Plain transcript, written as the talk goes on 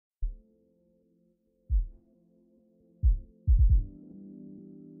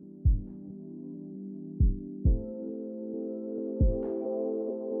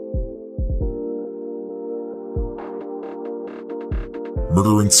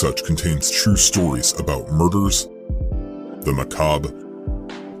Murder and Such contains true stories about murders, the macabre,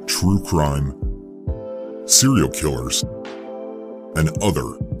 true crime, serial killers, and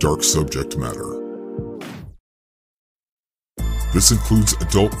other dark subject matter. This includes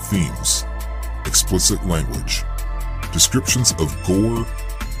adult themes, explicit language, descriptions of gore,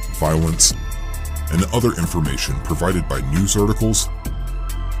 violence, and other information provided by news articles,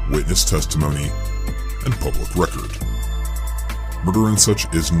 witness testimony, and public record. Murder and Such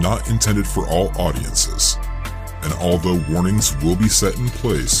is not intended for all audiences, and although warnings will be set in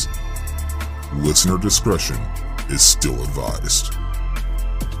place, listener discretion is still advised.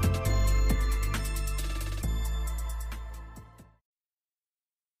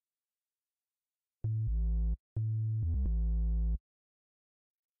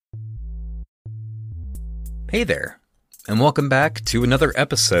 Hey there, and welcome back to another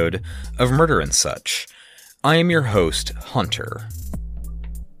episode of Murder and Such. I am your host, Hunter.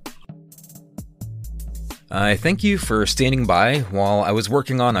 I thank you for standing by while I was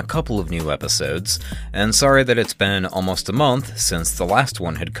working on a couple of new episodes, and sorry that it's been almost a month since the last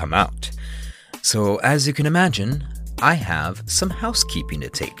one had come out. So, as you can imagine, I have some housekeeping to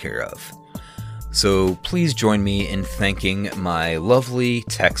take care of. So please join me in thanking my lovely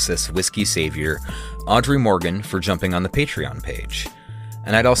Texas whiskey savior, Audrey Morgan, for jumping on the Patreon page.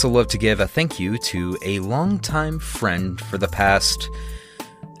 And I'd also love to give a thank you to a longtime friend for the past,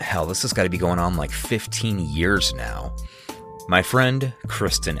 this has got to be going on like 15 years now. My friend,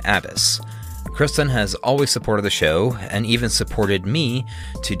 Kristen Abbas. Kristen has always supported the show, and even supported me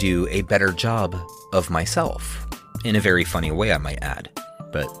to do a better job of myself. In a very funny way, I might add.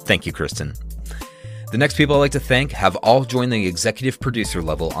 But thank you, Kristen. The next people I'd like to thank have all joined the executive producer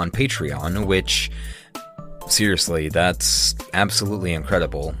level on Patreon, which, seriously, that's absolutely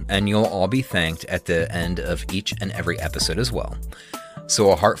incredible, and you'll all be thanked at the end of each and every episode as well.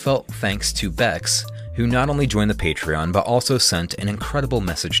 So a heartfelt thanks to Bex, who not only joined the Patreon, but also sent an incredible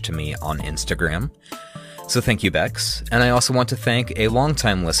message to me on Instagram. So thank you, Bex. And I also want to thank a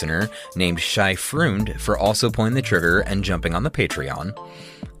longtime listener named Shai Frund for also pulling the trigger and jumping on the Patreon.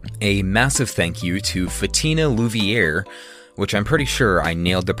 A massive thank you to Fatina Louvier, which I'm pretty sure I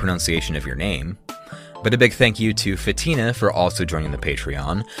nailed the pronunciation of your name. But a big thank you to Fatina for also joining the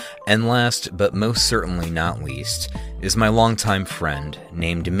Patreon. And last, but most certainly not least, is my longtime friend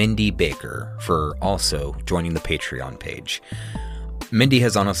named Mindy Baker for also joining the Patreon page. Mindy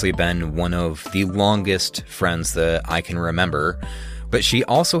has honestly been one of the longest friends that I can remember, but she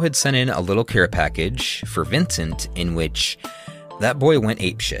also had sent in a little care package for Vincent in which that boy went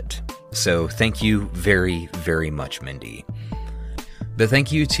apeshit. So thank you very, very much, Mindy. But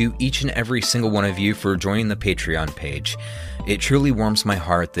thank you to each and every single one of you for joining the Patreon page. It truly warms my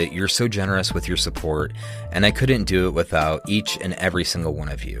heart that you're so generous with your support, and I couldn't do it without each and every single one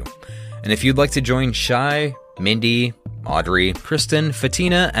of you. And if you'd like to join Shai, Mindy, Audrey, Kristen,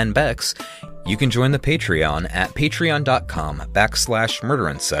 Fatina, and Bex, you can join the Patreon at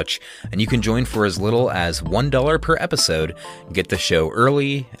patreon.com/murderandsuch, and you can join for as little as $1 per episode, get the show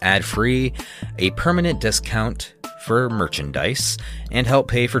early, ad-free, a permanent discount for merchandise, and help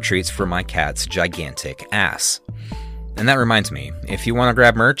pay for treats for my cat's gigantic ass. And that reminds me, if you want to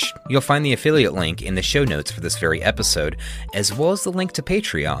grab merch, you'll find the affiliate link in the show notes for this very episode, as well as the link to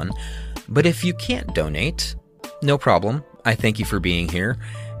Patreon. But if you can't donate, no problem. I thank you for being here.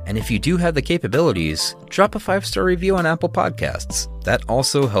 And if you do have the capabilities, drop a 5-star review on Apple Podcasts. That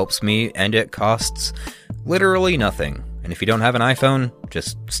also helps me, and it costs literally nothing. And if you don't have an iPhone,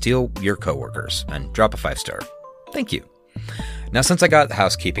 just steal your coworkers and drop a 5-star. Thank you. Now, since I got the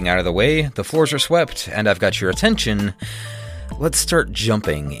housekeeping out of the way, the floors are swept, and I've got your attention, let's start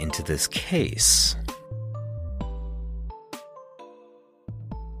jumping into this case.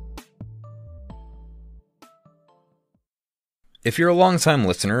 If you're a longtime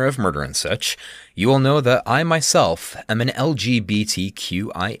listener of Murder and Such, you will know that I myself am an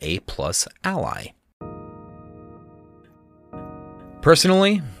LGBTQIA+ ally.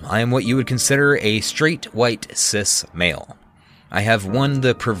 Personally, I am what you would consider a straight, white, cis male. I have won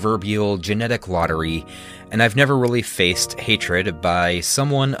the proverbial genetic lottery, and I've never really faced hatred by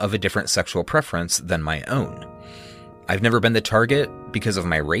someone of a different sexual preference than my own. I've never been the target because of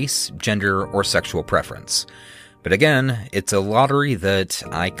my race, gender, or sexual preference. But again, it's a lottery that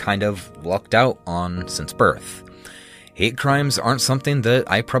I kind of lucked out on since birth. Hate crimes aren't something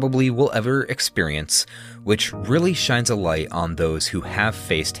that I probably will ever experience, which really shines a light on those who have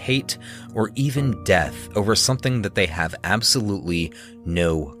faced hate or even death over something that they have absolutely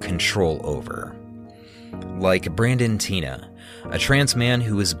no control over. Like Brandon Teena, a trans man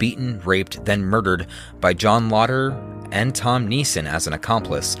who was beaten, raped, then murdered by John Lauder and Tom Neeson as an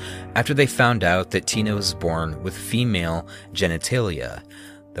accomplice after they found out that Tina was born with female genitalia.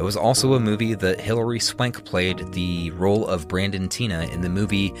 That was also a movie that Hilary Swank played the role of Brandon Teena in the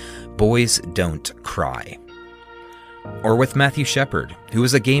movie Boys Don't Cry. Or with Matthew Shepard, who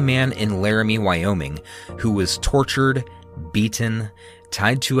was a gay man in Laramie, Wyoming, who was tortured, beaten,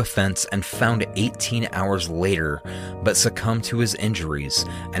 tied to a fence, and found 18 hours later, but succumbed to his injuries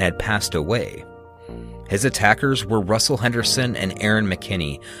and had passed away. His attackers were Russell Henderson and Aaron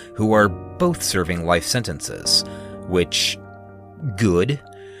McKinney, who are both serving life sentences, which, good.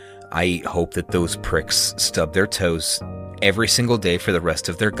 I hope that those pricks stub their toes every single day for the rest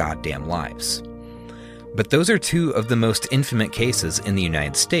of their goddamn lives. But those are two of the most infamous cases in the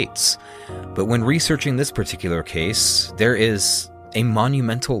United States. But when researching this particular case, there is a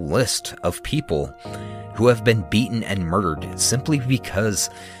monumental list of people who have been beaten and murdered simply because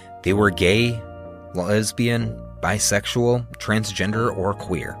they were gay, lesbian, bisexual, transgender, or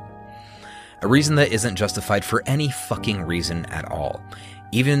queer. A reason that isn't justified for any fucking reason at all.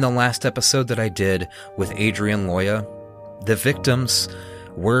 Even in the last episode that I did with Adrian Loya, the victims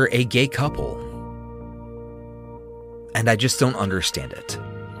were a gay couple. And I just don't understand it.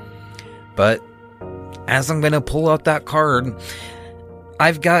 But as I'm gonna pull out that card,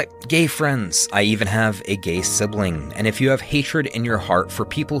 I've got gay friends. I even have a gay sibling. And if you have hatred in your heart for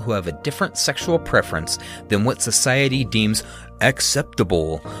people who have a different sexual preference than what society deems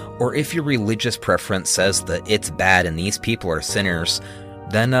acceptable, or if your religious preference says that it's bad and these people are sinners,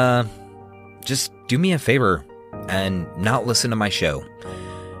 then just do me a favor and not listen to my show.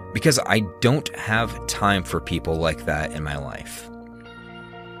 Because I don't have time for people like that in my life.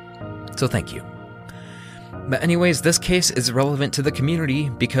 So thank you. But anyways, this case is relevant to the community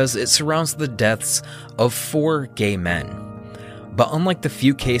because it surrounds the deaths of 4 gay men. But unlike the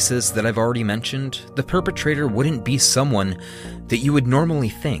few cases that I've already mentioned, the perpetrator wouldn't be someone that you would normally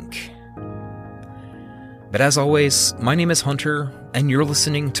think. But as always, my name is Hunter, and you're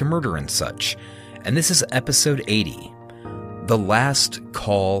listening to Murder and Such, and this is episode 80, The Last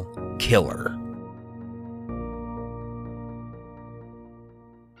Call Killer.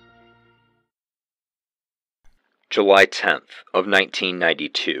 July 10th of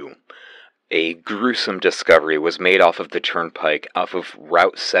 1992. A gruesome discovery was made off of the turnpike off of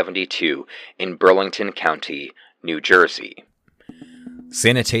Route 72 in Burlington County, New Jersey.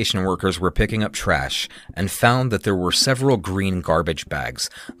 Sanitation workers were picking up trash and found that there were several green garbage bags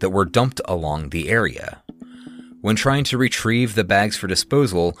that were dumped along the area. When trying to retrieve the bags for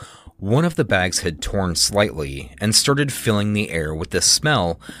disposal, one of the bags had torn slightly and started filling the air with the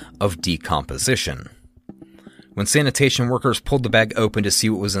smell of decomposition. When sanitation workers pulled the bag open to see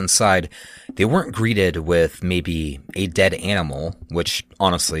what was inside, they weren't greeted with maybe a dead animal, which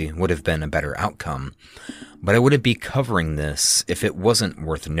honestly would have been a better outcome, but I wouldn't be covering this if it wasn't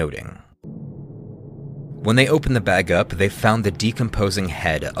worth noting. When they opened the bag up, they found the decomposing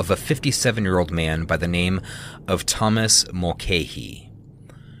head of a 57-year-old man by the name of Thomas Mulcahy.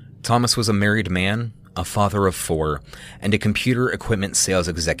 Thomas was a married man, a father of 4, and a computer equipment sales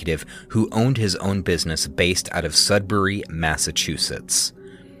executive who owned his own business based out of Sudbury, Massachusetts.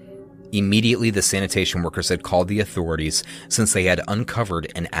 Immediately, the sanitation workers had called the authorities since they had uncovered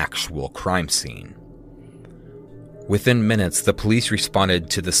an actual crime scene. Within minutes, the police responded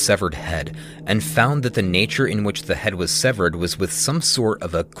to the severed head and found that the nature in which the head was severed was with some sort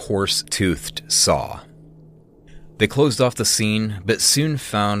of a coarse-toothed saw. They closed off the scene, but soon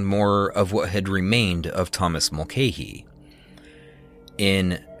found more of what had remained of Thomas Mulcahy.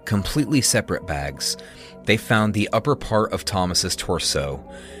 In completely separate bags, they found the upper part of Thomas's torso.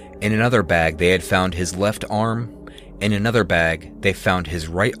 In another bag, they had found his left arm. In another bag, they found his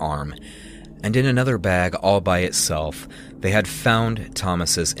right arm. And in another bag, all by itself, they had found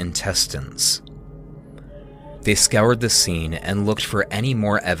Thomas's intestines. They scoured the scene and looked for any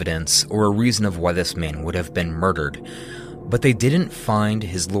more evidence or a reason of why this man would have been murdered, but they didn't find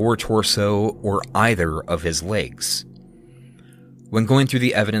his lower torso or either of his legs. When going through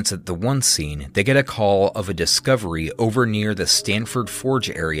the evidence at the one scene, they get a call of a discovery over near the Stanford Forge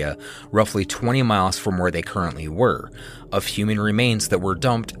area, roughly 20 miles from where they currently were, of human remains that were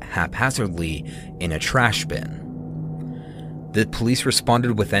dumped haphazardly in a trash bin. The police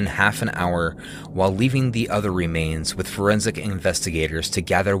responded within half an hour while leaving the other remains with forensic investigators to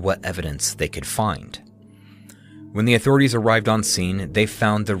gather what evidence they could find. When the authorities arrived on scene, they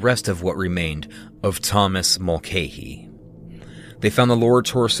found the rest of what remained of Thomas Mulcahy. They found the lower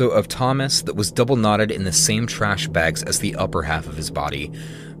torso of Thomas that was double knotted in the same trash bags as the upper half of his body,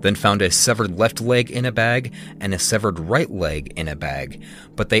 then found a severed left leg in a bag and a severed right leg in a bag,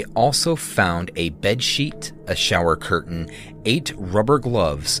 but they also found a bed sheet, a shower curtain, 8 rubber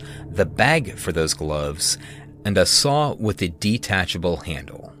gloves, the bag for those gloves, and a saw with a detachable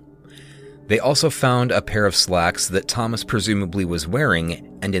handle. They also found a pair of slacks that Thomas presumably was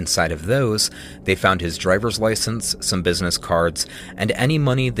wearing, and inside of those, they found his driver's license, some business cards, and any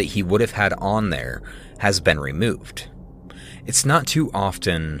money that he would have had on there has been removed. It's not too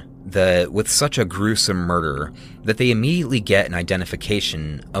often that with such a gruesome murder that they immediately get an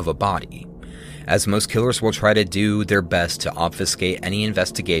identification of a body, as most killers will try to do their best to obfuscate any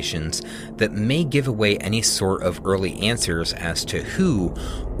investigations that may give away any sort of early answers as to who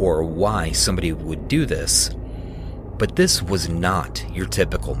or why somebody would do this. But this was not your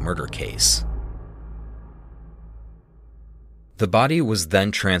typical murder case. The body was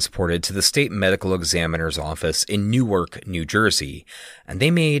then transported to the state medical examiner's office in Newark, New Jersey, and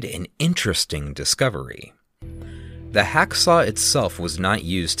they made an interesting discovery. The hacksaw itself was not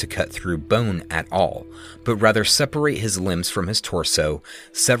used to cut through bone at all, but rather separate his limbs from his torso,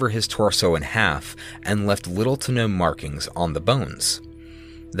 sever his torso in half, and left little to no markings on the bones.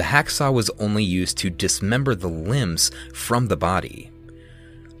 The hacksaw was only used to dismember the limbs from the body.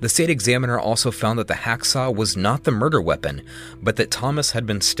 The state examiner also found that the hacksaw was not the murder weapon, but that Thomas had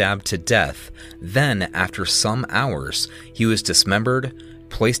been stabbed to death. Then, after some hours, he was dismembered,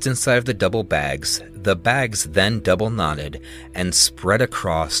 placed inside of the double bags, the bags then double knotted, and spread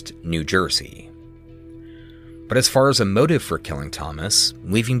across New Jersey. But as far as a motive for killing Thomas,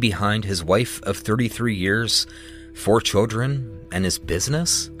 leaving behind his wife of 33 years, 4 children, and his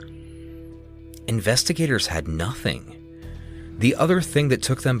business, investigators had nothing. The other thing that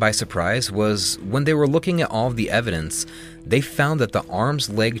took them by surprise was when they were looking at all of the evidence, they found that the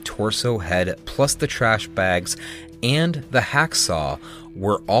arms, leg, torso, head, plus the trash bags and the hacksaw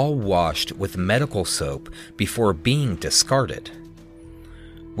were all washed with medical soap before being discarded.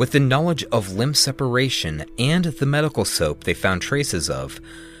 With the knowledge of limb separation and the medical soap they found traces of,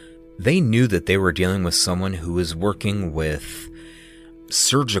 they knew that they were dealing with someone who was working with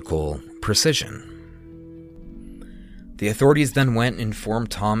surgical precision. The authorities then went and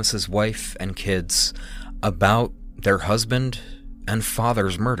informed Thomas's wife and kids about their husband and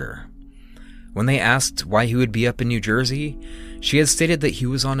father's murder. When they asked why he would be up in New Jersey, she had stated that he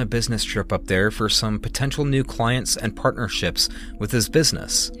was on a business trip up there for some potential new clients and partnerships with his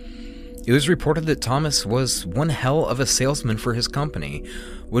business. It was reported that Thomas was one hell of a salesman for his company,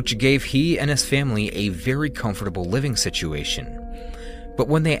 which gave he and his family a very comfortable living situation. But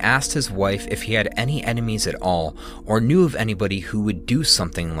when they asked his wife if he had any enemies at all, or knew of anybody who would do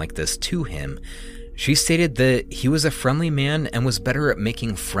something like this to him, she stated that he was a friendly man and was better at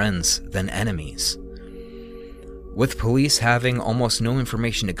making friends than enemies. With police having almost no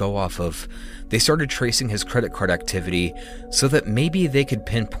information to go off of, they started tracing his credit card activity so that maybe they could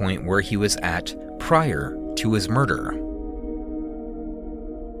pinpoint where he was at prior to his murder.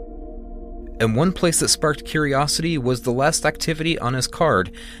 And one place that sparked curiosity was the last activity on his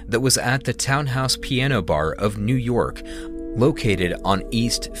card that was at the Townhouse Piano Bar of New York, located on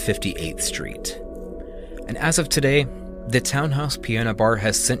East 58th Street. And as of today, the Townhouse Piano Bar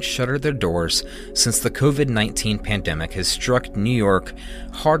has since shuttered their doors since the COVID-19 pandemic has struck New York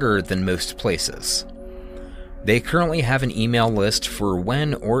harder than most places. They currently have an email list for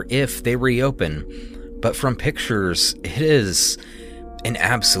when or if they reopen, but from pictures, it is an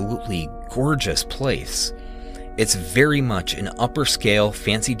absolutely gorgeous place. It's very much an upper-scale,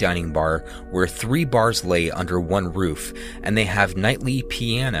 fancy dining bar where 3 bars lay under one roof, and they have nightly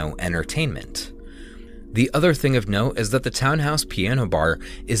piano entertainment. The other thing of note is that the Townhouse Piano Bar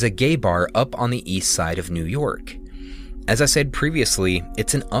is a gay bar up on the east side of New York. As I said previously,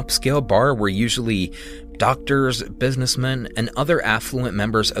 it's an upscale bar where usually doctors, businessmen, and other affluent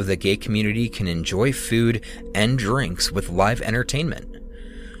members of the gay community can enjoy food and drinks with live entertainment.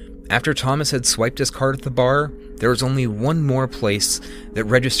 After Thomas had swiped his card at the bar, there was only one more place that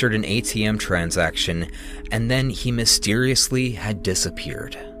registered an ATM transaction, and then he mysteriously had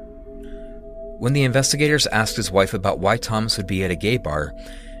disappeared. When the investigators asked his wife about why Thomas would be at a gay bar,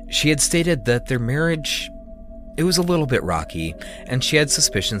 she had stated that their marriage, it was a little bit rocky, and she had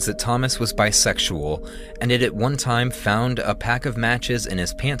suspicions that Thomas was bisexual and had at one time found a pack of matches in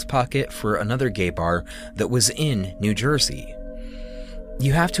his pants pocket for another gay bar that was in New Jersey.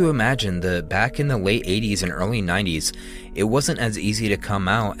 You have to imagine that back in the late 80s and early 90s, it wasn't as easy to come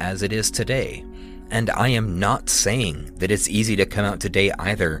out as it is today. And I am not saying that it's easy to come out today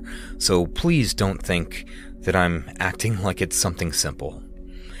either, so please don't think that I'm acting like it's something simple.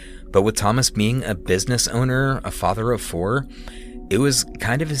 But with Thomas being a business owner, a father of 4, it was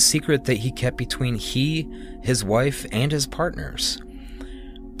kind of a secret that he kept between his wife, and his partners.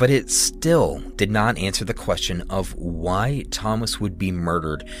 But it still did not answer the question of why Thomas would be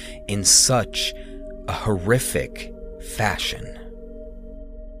murdered in such a horrific fashion.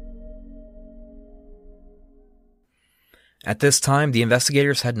 At this time, the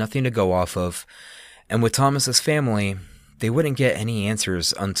investigators had nothing to go off of, and with Thomas's family, they wouldn't get any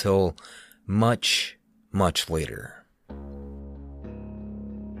answers until much, much later.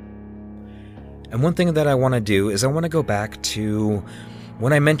 And one thing that I want to do is I want to go back to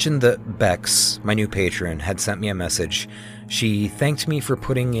when I mentioned that Bex, my new patron, had sent me a message. She thanked me for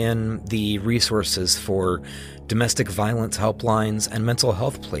putting in the resources for domestic violence helplines and mental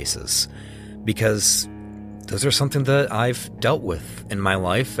health places, because those are something that I've dealt with in my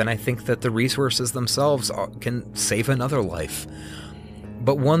life, and I think that the resources themselves can save another life.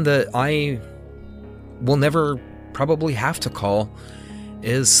 But one that I will never probably have to call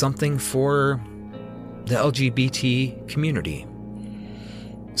is something for the LGBT community.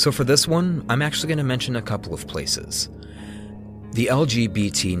 So for this one, I'm actually going to mention a couple of places. The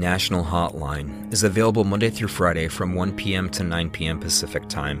LGBT National Hotline is available Monday through Friday from 1 p.m. to 9 p.m. Pacific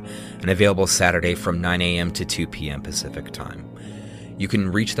Time, and available Saturday from 9 a.m. to 2 p.m. Pacific Time. You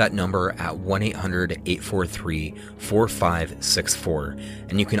can reach that number at 1-800-843-4564,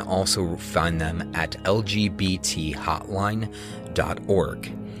 and you can also find them at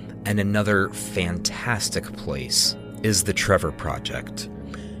lgbthotline.org. And another fantastic place is the Trevor Project.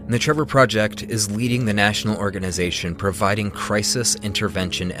 And the Trevor Project is leading the national organization providing crisis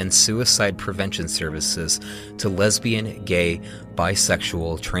intervention and suicide prevention services to lesbian, gay,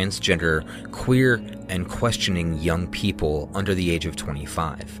 bisexual, transgender, queer, and questioning young people under the age of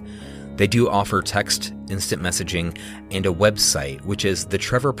 25. They do offer text, instant messaging, and a website, which is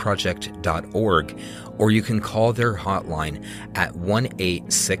thetrevorproject.org, or you can call their hotline at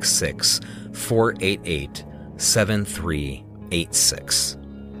 1-866-488-7386.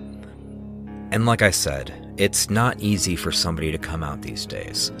 And like I said, it's not easy for somebody to come out these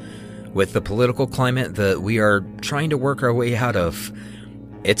days. With the political climate that we are trying to work our way out of,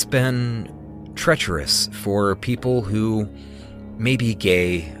 it's been treacherous for people who may be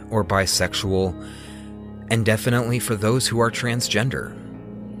gay or bisexual, and definitely for those who are transgender.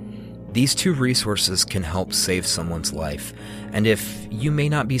 These two resources can help save someone's life, and if you may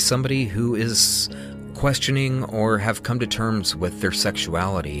not be somebody who is questioning or have come to terms with their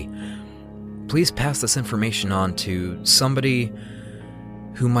sexuality, please pass this information on to somebody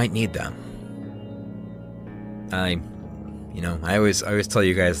who might need them. I always tell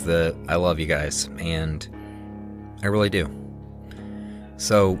you guys that I love you guys, and I really do.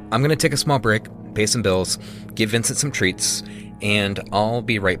 So I'm going to take a small break, pay some bills, give Vincent some treats, and I'll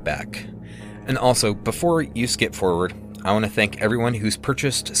be right back. And also, before you skip forward, I want to thank everyone who's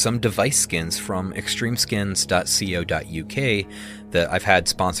purchased some device skins from extremeskins.co.uk that I've had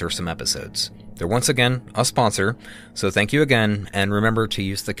sponsor some episodes. They're once again a sponsor, so thank you again, and remember to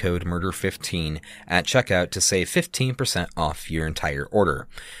use the code MURDER15 at checkout to save 15% off your entire order.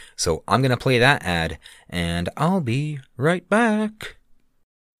 So I'm going to play that ad, and I'll be right back.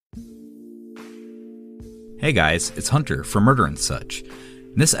 Hey guys, it's Hunter from Murder and Such.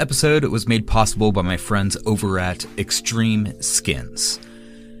 This episode was made possible by my friends over at Extreme Skins.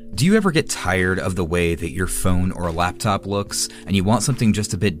 Do you ever get tired of the way that your phone or laptop looks, and you want something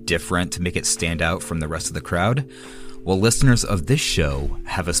just a bit different to make it stand out from the rest of the crowd? Well, listeners of this show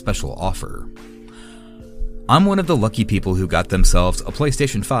have a special offer. I'm one of the lucky people who got themselves a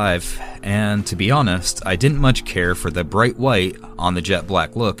PlayStation 5, and to be honest, I didn't much care for the bright white on the jet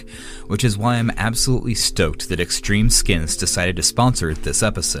black look, which is why I'm absolutely stoked that Extreme Skins decided to sponsor this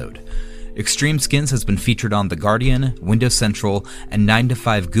episode. Extreme Skins has been featured on The Guardian, Windows Central, and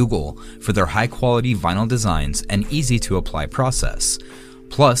 9to5 Google for their high-quality vinyl designs and easy-to-apply process.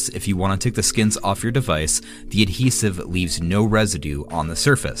 Plus, if you want to take the skins off your device, the adhesive leaves no residue on the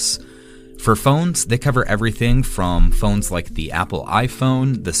surface. For phones, they cover everything from phones like the Apple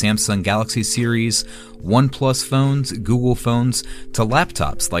iPhone, the Samsung Galaxy series, OnePlus phones, Google phones, to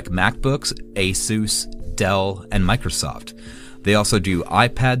laptops like MacBooks, Asus, Dell, and Microsoft. They also do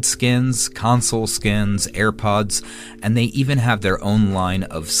iPad skins, console skins, AirPods, and they even have their own line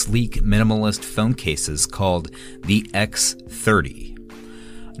of sleek minimalist phone cases called the X30.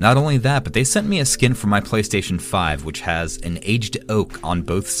 Not only that, but they sent me a skin for my PlayStation 5 which has an aged oak on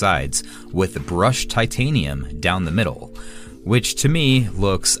both sides with brushed titanium down the middle, which to me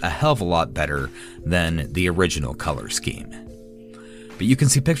looks a hell of a lot better than the original color scheme. But you can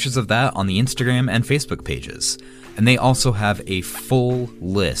see pictures of that on the Instagram and Facebook pages. And they also have a full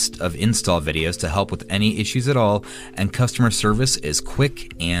list of install videos to help with any issues at all, and customer service is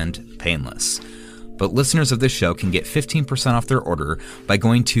quick and painless. But listeners of this show can get 15% off their order by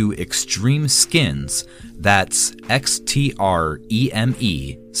going to Extreme Skins, that's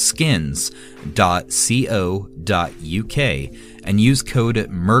XTREME skins.co.uk, and use code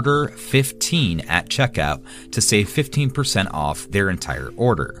MURDER15 at checkout to save 15% off their entire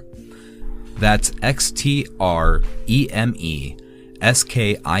order. That's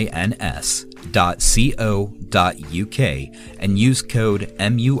XTREMESKINS.co.uk and use code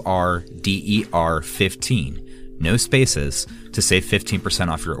MURDER15, no spaces, to save 15%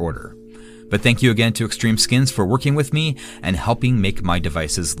 off your order. But thank you again to Extreme Skins for working with me and helping make my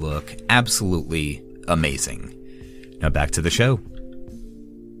devices look absolutely amazing. Now back to the show.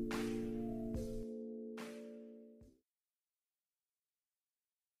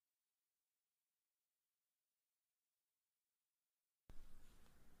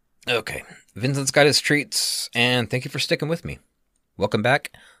 Okay, Vincent's got his treats, and thank you for sticking with me. Welcome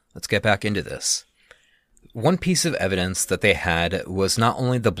back. Let's get back into this. One piece of evidence that they had was not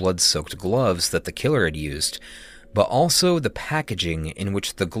only the blood-soaked gloves that the killer had used, but also the packaging in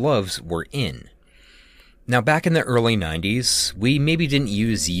which the gloves were in. Now, back in the early 90s, we maybe didn't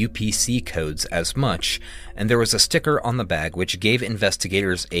use UPC codes as much, and there was a sticker on the bag which gave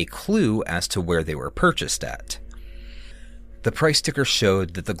investigators a clue as to where they were purchased at. The price sticker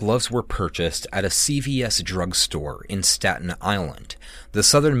showed that the gloves were purchased at a CVS drugstore in Staten Island, the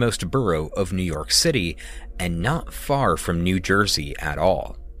southernmost borough of New York City, and not far from New Jersey at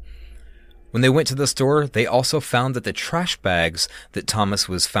all. When they went to the store, they also found that the trash bags that Thomas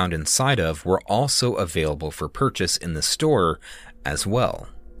was found inside of were also available for purchase in the store as well.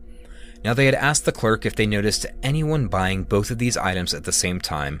 Now, they had asked the clerk if they noticed anyone buying both of these items at the same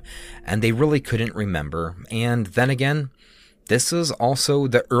time, and they really couldn't remember, and then again, this is also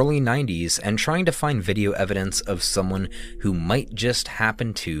the early 90s, and trying to find video evidence of someone who might just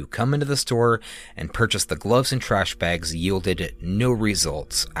happen to come into the store and purchase the gloves and trash bags yielded no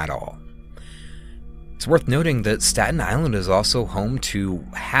results at all. It's worth noting that Staten Island is also home to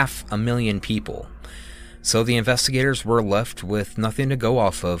 500,000 people, so the investigators were left with nothing to go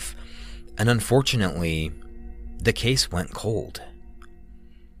off of, and unfortunately, the case went cold.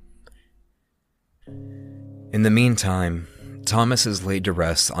 In the meantime, Thomas is laid to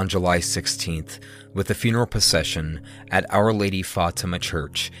rest on July 16th with a funeral procession at Our Lady Fatima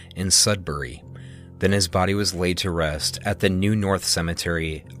Church in Sudbury. Then his body was laid to rest at the New North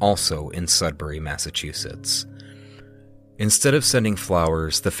Cemetery, also in Sudbury, Massachusetts. Instead of sending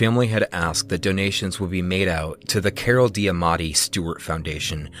flowers, the family had asked that donations would be made out to the Carol Diamatti Stewart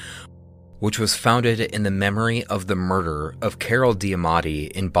Foundation, which was founded in the memory of the murder of Carol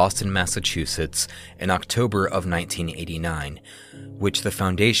Diamatti in Boston, Massachusetts in October of 1989, which the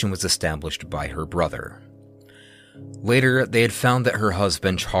foundation was established by her brother. Later, they had found that her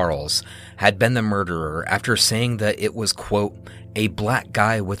husband, Charles, had been the murderer after saying that it was, quote, a black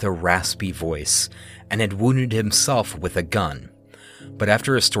guy with a raspy voice, and had wounded himself with a gun. But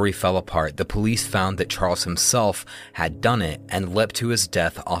after his story fell apart, the police found that Charles himself had done it and leapt to his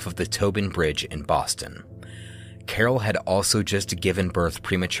death off of the Tobin Bridge in Boston. Carol had also just given birth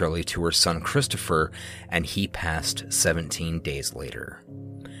prematurely to her son Christopher, and he passed 17 days later.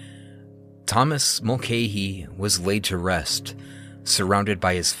 Thomas Mulcahy was laid to rest, surrounded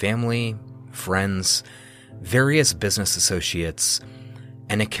by his family, friends, various business associates,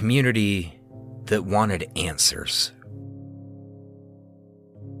 and a community that wanted answers.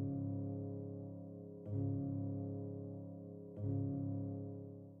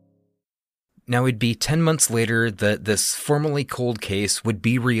 Now, it'd be 10 months later that this formerly cold case would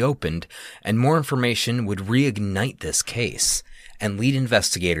be reopened, and more information would reignite this case and lead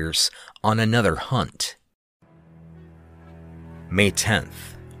investigators on another hunt. May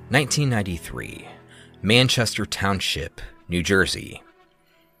 10th, 1993, Manchester Township, New Jersey.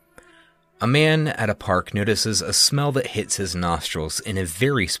 A man at a park notices a smell that hits his nostrils in a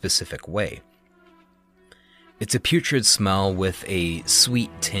very specific way. It's a putrid smell with a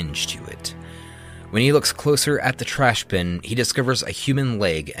sweet tinge to it. When he looks closer at the trash bin, he discovers a human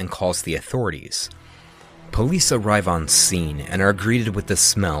leg and calls the authorities. Police arrive on scene and are greeted with the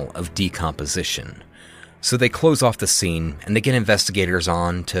smell of decomposition. So they close off the scene and they get investigators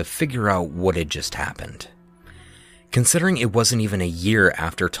on to figure out what had just happened. Considering it wasn't even a year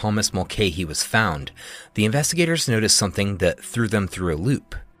after Thomas Mulcahy was found, the investigators noticed something that threw them through a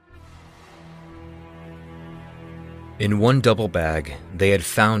loop. In one double bag, they had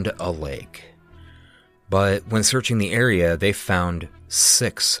found a leg. But when searching the area, they found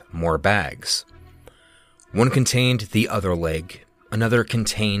 6 more bags. One contained the other leg, another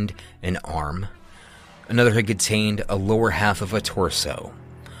contained an arm, another had contained a lower half of a torso.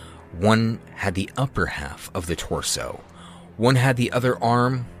 One had the upper half of the torso, one had the other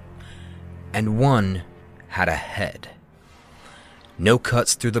arm, and one had a head. No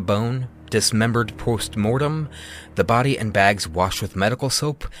cuts through the bone, dismembered post-mortem, the body and bags washed with medical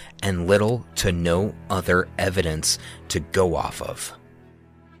soap, and little to no other evidence to go off of.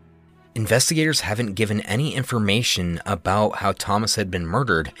 Investigators haven't given any information about how Thomas had been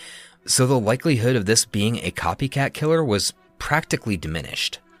murdered, so the likelihood of this being a copycat killer was practically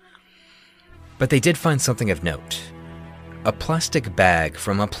diminished. But they did find something of note. A plastic bag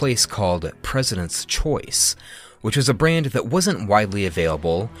from a place called President's Choice, which was a brand that wasn't widely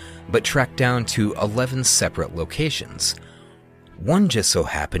available, but tracked down to 11 separate locations. One just so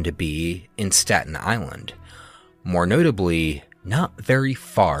happened to be in Staten Island. More notably, not very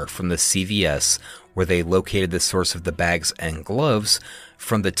far from the CVS where they located the source of the bags and gloves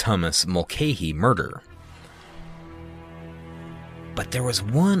from the Thomas Mulcahy murder. But there was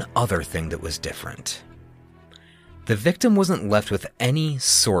one other thing that was different. The victim wasn't left with any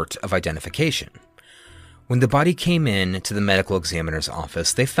sort of identification. When the body came in to the medical examiner's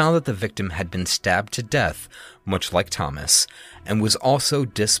office, they found that the victim had been stabbed to death, much like Thomas, and was also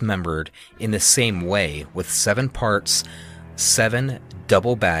dismembered in the same way with 7 parts, 7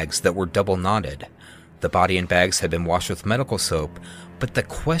 double bags that were double knotted. The body and bags had been washed with medical soap, but the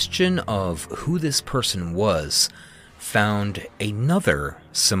question of who this person was found another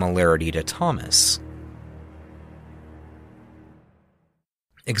similarity to Thomas.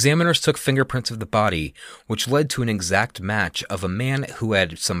 Examiners took fingerprints of the body, which led to an exact match of a man who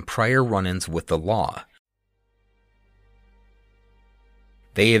had some prior run-ins with the law.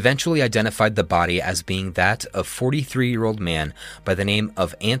 They eventually identified the body as being that of 43-year-old man by the name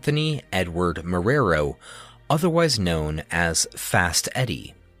of Anthony Edward Marrero, otherwise known as Fast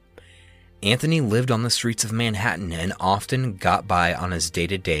Eddie. Anthony lived on the streets of Manhattan and often got by on his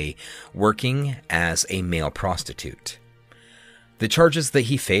day-to-day working as a male prostitute. The charges that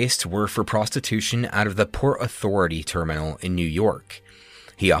he faced were for prostitution out of the Port Authority terminal in New York.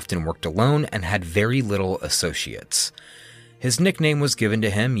 He often worked alone and had very little associates. His nickname was given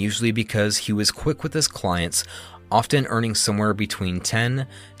to him usually because he was quick with his clients, often earning somewhere between $10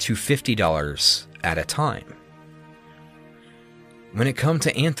 to $50 at a time. When it came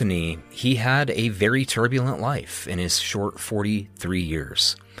to Anthony, he had a very turbulent life in his short 43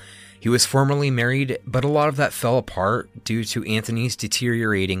 years. He was formerly married, but a lot of that fell apart due to Anthony's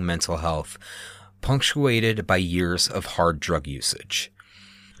deteriorating mental health, punctuated by years of hard drug usage.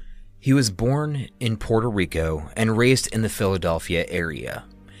 He was born in Puerto Rico and raised in the Philadelphia area.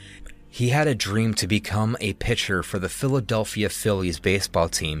 He had a dream to become a pitcher for the Philadelphia Phillies baseball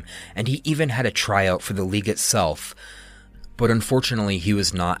team, and he even had a tryout for the league itself, but unfortunately he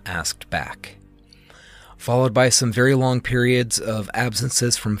was not asked back. Followed by some very long periods of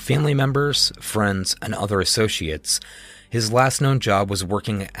absences from family members, friends, and other associates, his last known job was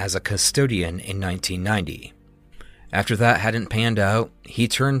working as a custodian in 1990. After that hadn't panned out, he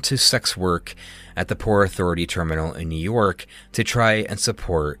turned to sex work at the Port Authority terminal in New York to try and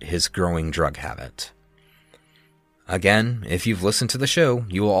support his growing drug habit. Again, if you've listened to the show,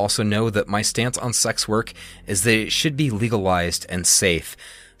 you will also know that my stance on sex work is that it should be legalized and safe,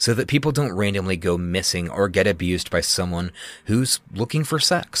 so that people don't randomly go missing or get abused by someone who's looking for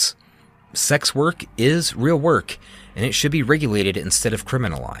sex. Sex work is real work, and it should be regulated instead of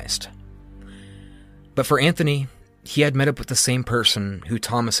criminalized. But for Anthony, he had met up with the same person who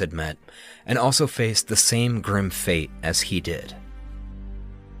Thomas had met, and also faced the same grim fate as he did.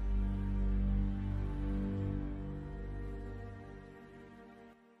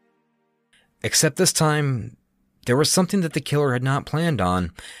 Except this time, there was something that the killer had not planned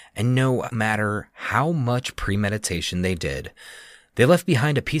on, and no matter how much premeditation they did, they left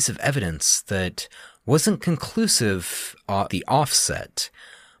behind a piece of evidence that wasn't conclusive at the offset,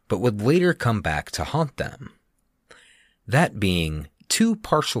 but would later come back to haunt them. That being 2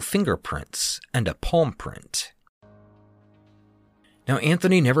 partial fingerprints and a palm print. Now,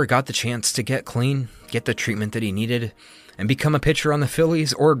 Anthony never got the chance to get clean, get the treatment that he needed, and become a pitcher on the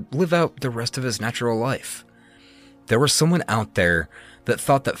Phillies or live out the rest of his natural life. There was someone out there that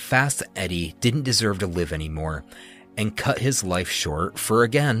thought that Fast Eddie didn't deserve to live anymore and cut his life short for,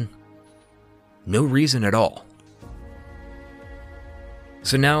 again, no reason at all.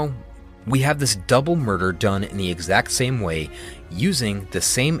 So now, we have this double murder done in the exact same way, using the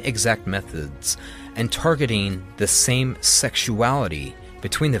same exact methods, and targeting the same sexuality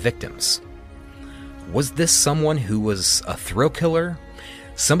between the victims. Was this someone who was a thrill killer?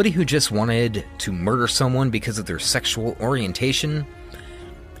 Somebody who just wanted to murder someone because of their sexual orientation?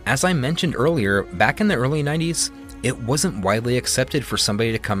 As I mentioned earlier, back in the early 90s, it wasn't widely accepted for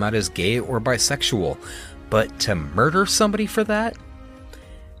somebody to come out as gay or bisexual, but to murder somebody for that?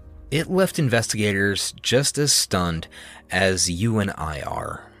 It left investigators just as stunned as you and I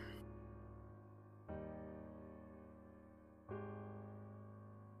are.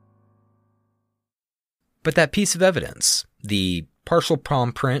 But that piece of evidence, the partial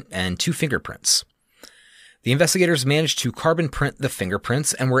palm print and 2 fingerprints. The investigators managed to carbon print the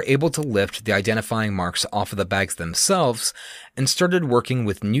fingerprints and were able to lift the identifying marks off of the bags themselves and started working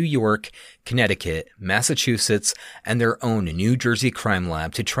with New York, Connecticut, Massachusetts, and their own New Jersey crime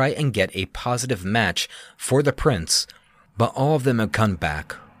lab to try and get a positive match for the prints, but all of them have come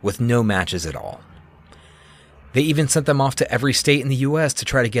back with no matches at all. They even sent them off to every state in the US to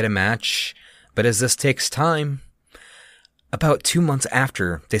try to get a match, but as this takes time, about 2 months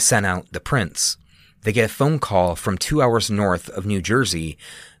after they sent out the prints, they get a phone call from 2 hours north of New Jersey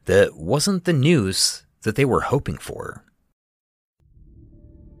that wasn't the news that they were hoping for.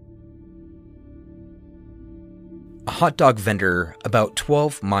 A hot dog vendor about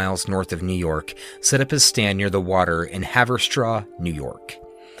 12 miles north of New York set up his stand near the water in Haverstraw, New York.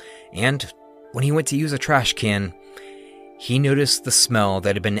 And when he went to use a trash can, he noticed the smell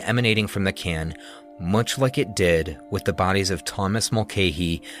that had been emanating from the can, much like it did with the bodies of Thomas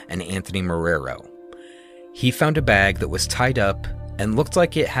Mulcahy and Anthony Marrero. He found a bag that was tied up and looked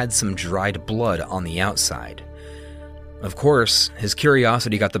like it had some dried blood on the outside. Of course, his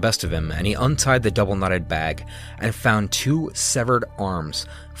curiosity got the best of him, and he untied the double-knotted bag and found 2 severed arms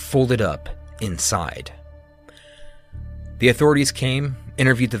folded up inside. The authorities came,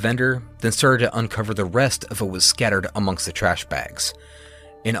 interviewed the vendor, then started to uncover the rest of what was scattered amongst the trash bags.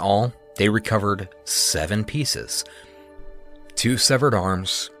 In all, they recovered 7 pieces. 2 severed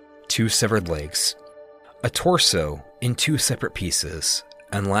arms, 2 severed legs, a torso in 2 separate pieces,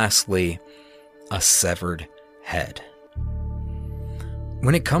 and lastly, a severed head.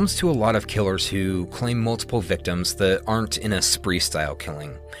 When it comes to a lot of killers who claim multiple victims that aren't in a spree-style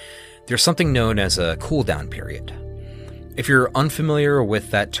killing, there's something known as a cool-down period. If you're unfamiliar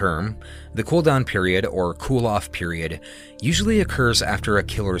with that term, the cool-down period, or cool-off period, usually occurs after a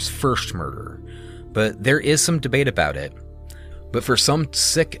killer's first murder, but there is some debate about it. But for some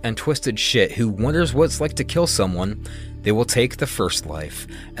sick and twisted shit who wonders what it's like to kill someone, they will take the first life,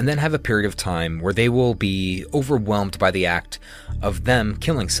 and then have a period of time where they will be overwhelmed by the act of them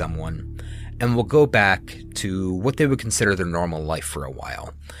killing someone, and will go back to what they would consider their normal life for a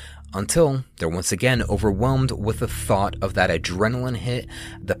while, until they're once again overwhelmed with the thought of that adrenaline hit,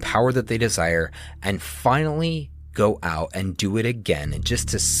 the power that they desire, and finally go out and do it again just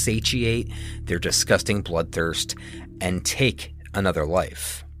to satiate their disgusting bloodthirst and take another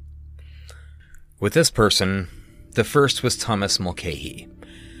life. With this person, the first was Thomas Mulcahy.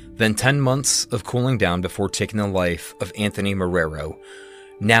 Then 10 months of cooling down before taking the life of Anthony Marrero.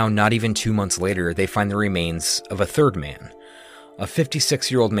 Now, not even 2 months later, they find the remains of a third man, a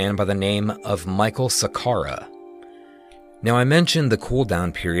 56-year-old man by the name of Michael Sakara. Now, I mentioned the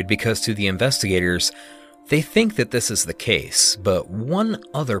cool-down period because to the investigators, they think that this is the case, but one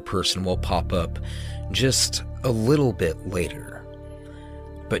other person will pop up just a little bit later.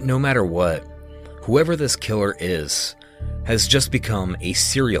 But no matter what, whoever this killer is has just become a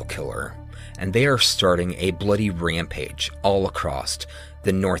serial killer, and they are starting a bloody rampage all across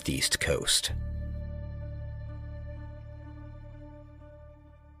the northeast coast.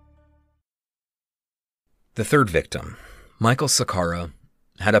 The third victim, Michael Sakara,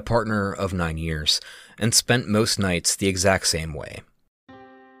 had a partner of 9 years and spent most nights the exact same way.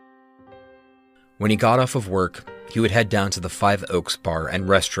 When he got off of work, he would head down to the Five Oaks bar and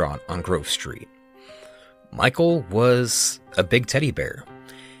restaurant on Grove Street. Michael was a big teddy bear.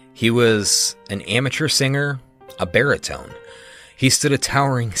 He was an amateur singer, a baritone. He stood a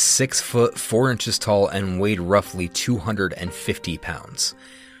towering 6 foot 4 inches tall and weighed roughly 250 pounds.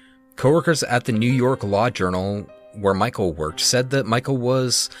 Coworkers at the New York Law Journal, where Michael worked, said that Michael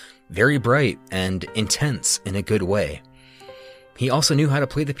was very bright and intense in a good way. He also knew how to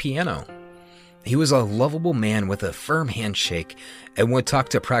play the piano. He was a lovable man with a firm handshake and would talk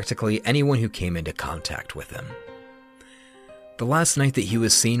to practically anyone who came into contact with him. The last night that he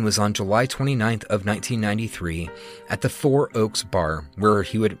was seen was on July 29th of 1993 at the Four Oaks bar, where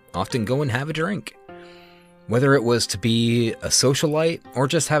he would often go and have a drink. Whether it was to be a socialite or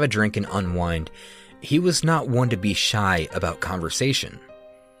just have a drink and unwind, he was not one to be shy about conversation.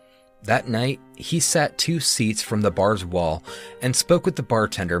 That night, he sat 2 seats from the bar's wall and spoke with the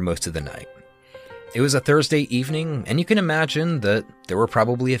bartender most of the night. It was a Thursday evening, and you can imagine that there were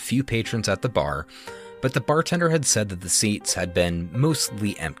probably a few patrons at the bar, but the bartender had said that the seats had been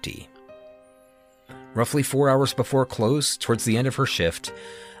mostly empty. Roughly 4 hours before close, towards the end of her shift,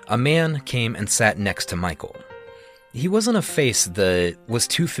 a man came and sat next to Michael. He wasn't a face that was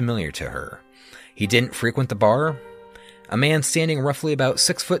too familiar to her. He didn't frequent the bar. A man standing roughly about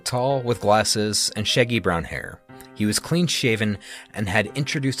 6 foot tall with glasses and shaggy brown hair. He was clean-shaven and had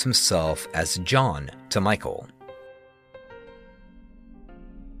introduced himself as John to Michael.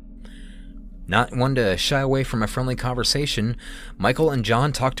 Not one to shy away from a friendly conversation, Michael and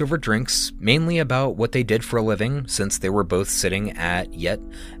John talked over drinks, mainly about what they did for a living, since they were both sitting at yet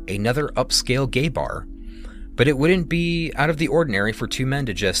another upscale gay bar. But it wouldn't be out of the ordinary for two men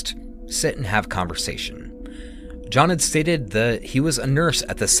to just sit and have conversation. John had stated that he was a nurse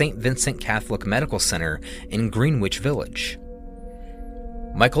at the St. Vincent Catholic Medical Center in Greenwich Village.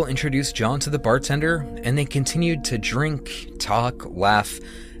 Michael introduced John to the bartender, and they continued to drink, talk, laugh,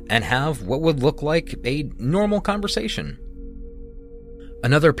 and have what would look like a normal conversation.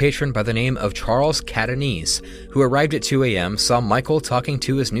 Another patron by the name of Charles Catanese, who arrived at 2 a.m., saw Michael talking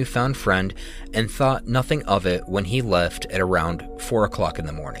to his newfound friend and thought nothing of it when he left at around 4 o'clock in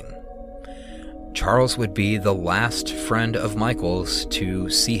the morning. Charles would be the last friend of Michael's to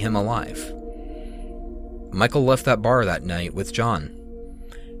see him alive. Michael left that bar that night with John,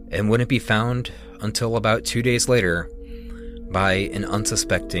 and wouldn't be found until about 2 days later by an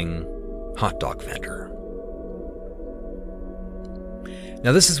unsuspecting hot dog vendor.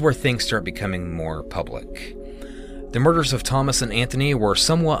 Now this is where things start becoming more public. The murders of Thomas and Anthony were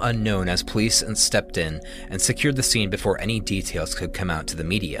somewhat unknown as police stepped in and secured the scene before any details could come out to the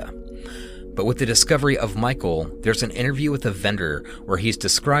media. But with the discovery of Michael, there's an interview with a vendor where he's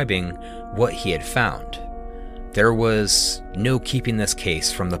describing what he had found. There was no keeping this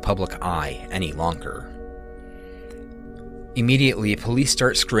case from the public eye any longer. Immediately, police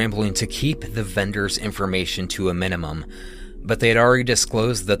start scrambling to keep the vendor's information to a minimum, but they had already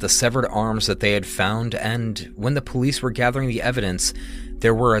disclosed that the severed arms that they had found, and when the police were gathering the evidence,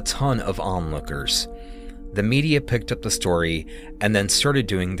 there were a ton of onlookers. The media picked up the story and then started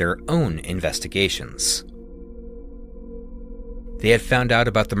doing their own investigations. They had found out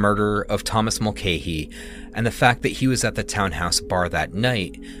about the murder of Thomas Mulcahy and the fact that he was at the Townhouse bar that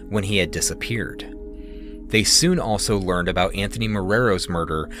night when he had disappeared. They soon also learned about Anthony Marrero's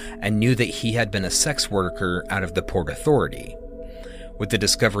murder and knew that he had been a sex worker out of the Port Authority. With the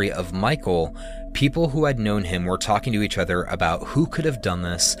discovery of Michael, people who had known him were talking to each other about who could have done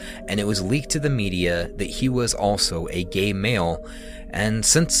this, and it was leaked to the media that he was also a gay male, and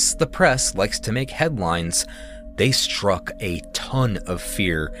since the press likes to make headlines, they struck a ton of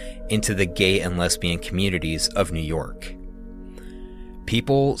fear into the gay and lesbian communities of New York.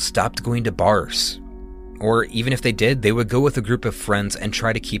 People stopped going to bars, or even if they did, they would go with a group of friends and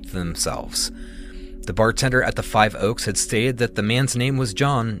try to keep to themselves. The bartender at the Five Oaks had stated that the man's name was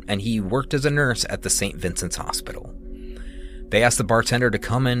John, and he worked as a nurse at the St. Vincent's Hospital. They asked the bartender to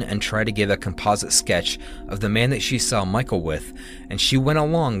come in and try to give a composite sketch of the man that she saw Michael with, and she went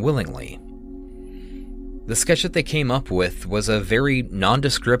along willingly. The sketch that they came up with was a very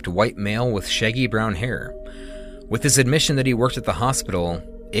nondescript white male with shaggy brown hair. With his admission that he worked at the hospital,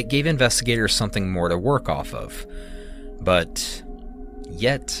 it gave investigators something more to work off of. But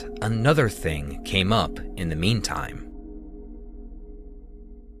yet another thing came up in the meantime.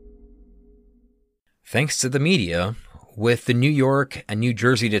 Thanks to the media, with the New York and New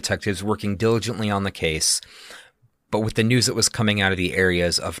Jersey detectives working diligently on the case, but with the news that was coming out of the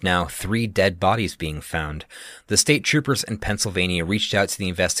areas of now 3 dead bodies being found, the state troopers in Pennsylvania reached out to the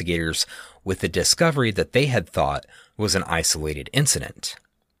investigators with the discovery that they had thought was an isolated incident.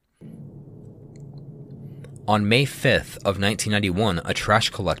 On May 5th of 1991, a trash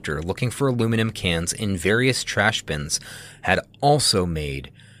collector looking for aluminum cans in various trash bins had also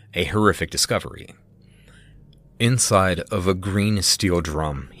made a horrific discovery. Inside of a green steel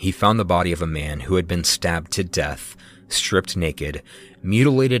drum, he found the body of a man who had been stabbed to death, stripped naked,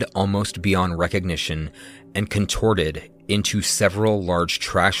 mutilated almost beyond recognition, and contorted into several large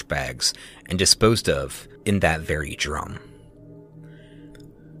trash bags and disposed of in that very drum.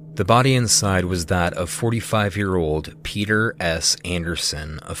 The body inside was that of 45-year-old Peter S.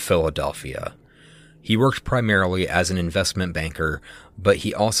 Anderson of Philadelphia. He worked primarily as an investment banker, but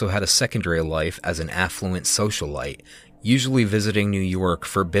he also had a secondary life as an affluent socialite, usually visiting New York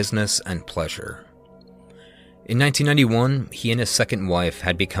for business and pleasure. In 1991, he and his second wife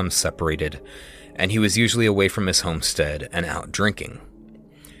had become separated, and he was usually away from his homestead and out drinking.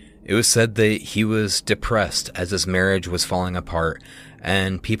 It was said that he was depressed as his marriage was falling apart,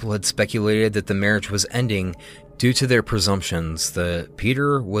 and people had speculated that the marriage was ending due to their presumptions that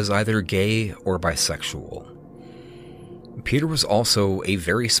Peter was either gay or bisexual. Peter was also a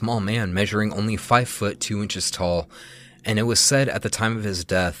very small man, measuring only 5 foot 2 inches tall, and it was said at the time of his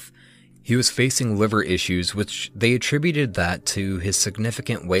death he was facing liver issues, which they attributed that to his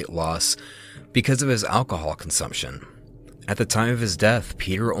significant weight loss because of his alcohol consumption. At the time of his death,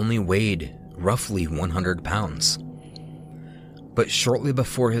 Peter only weighed roughly 100 pounds. But shortly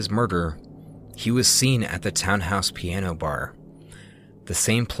before his murder, he was seen at the Townhouse Piano Bar, the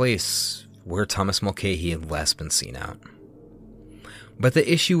same place where Thomas Mulcahy had last been seen at. But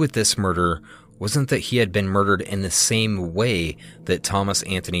the issue with this murder wasn't that he had been murdered in the same way that Thomas,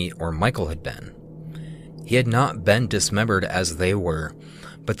 Anthony, or Michael had been. He had not been dismembered as they were,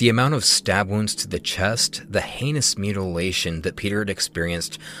 but the amount of stab wounds to the chest, the heinous mutilation that Peter had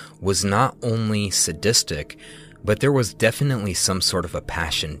experienced, was not only sadistic, but there was definitely some sort of a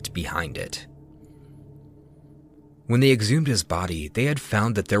passion behind it. When they exhumed his body, they had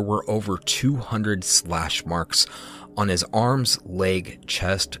found that there were over 200 slash marks on his arms, leg,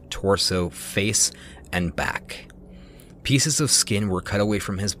 chest, torso, face, and back. Pieces of skin were cut away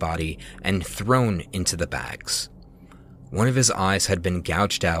from his body and thrown into the bags. One of his eyes had been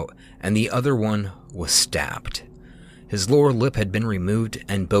gouged out, and the other one was stabbed. His lower lip had been removed,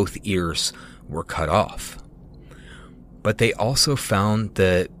 and both ears were cut off. But they also found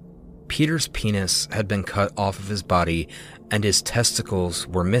that Peter's penis had been cut off of his body, and his testicles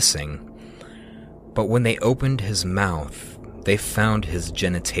were missing. But when they opened his mouth, they found his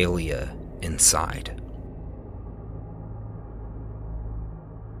genitalia inside.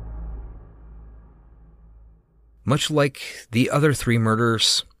 Much like the other 3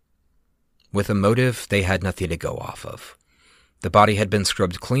 murders, with a motive they had nothing to go off of. The body had been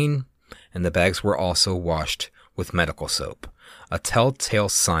scrubbed clean, and the bags were also washed with medical soap, a telltale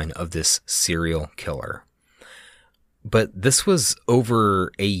sign of this serial killer. But this was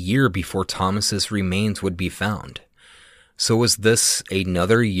over a year before Thomas's remains would be found. So was this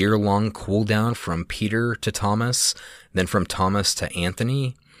another year-long cooldown from Peter to Thomas, then from Thomas to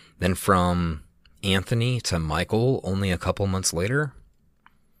Anthony, then from Anthony to Michael only a couple months later?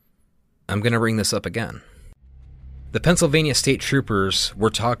 I'm going to bring this up again. The Pennsylvania State Troopers were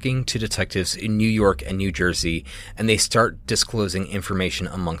talking to detectives in New York and New Jersey, and they start disclosing information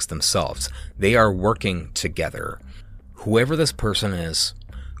amongst themselves. They are working together. Whoever this person is,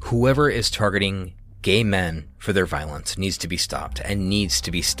 whoever is targeting gay men for their violence needs to be stopped, and needs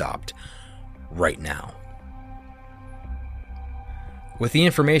to be stopped right now. With the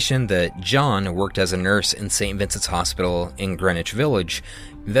information that John worked as a nurse in St. Vincent's Hospital in Greenwich Village,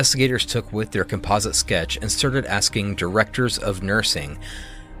 investigators took with their composite sketch and started asking directors of nursing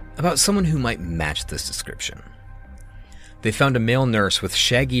about someone who might match this description. They found a male nurse with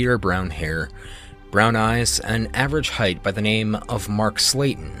shaggier brown hair, brown eyes, and average height by the name of Mark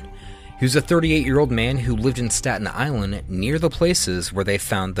Slayton. He was a 38-year-old man who lived in Staten Island near the places where they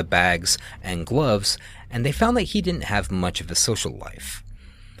found the bags and gloves, and they found that he didn't have much of a social life.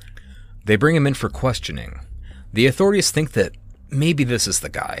 They bring him in for questioning. The authorities think that maybe this is the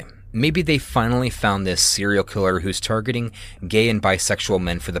guy. Maybe they finally found this serial killer who's targeting gay and bisexual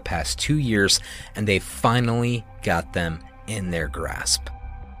men for the past 2 years, and they finally got them in their grasp.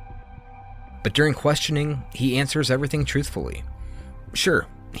 But during questioning, he answers everything truthfully. Sure,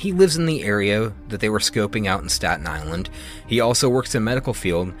 he lives in the area that they were scoping out in Staten Island. He also works in the medical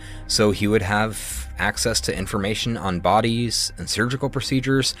field, so he would have access to information on bodies and surgical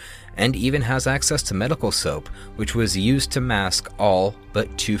procedures, and even has access to medical soap, which was used to mask all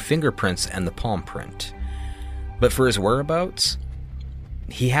but 2 fingerprints and the palm print. But for his whereabouts,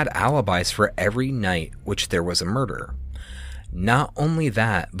 he had alibis for every night which there was a murder. Not only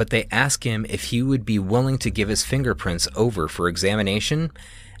that, but they ask him if he would be willing to give his fingerprints over for examination,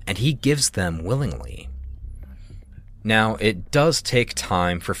 and he gives them willingly. Now, it does take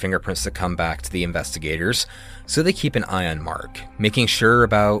time for fingerprints to come back to the investigators, so they keep an eye on Mark, making sure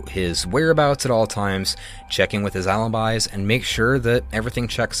about his whereabouts at all times, checking with his alibis, and make sure that everything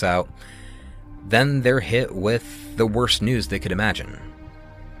checks out. Then they're hit with the worst news they could imagine.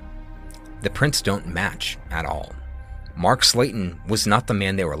 The prints don't match at all. Mark Slayton was not the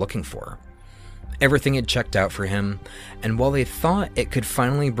man they were looking for. Everything had checked out for him, and while they thought it could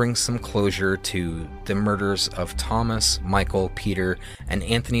finally bring some closure to the murders of Thomas, Michael, Peter, and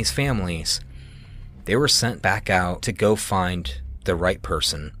Anthony's families, they were sent back out to go find the right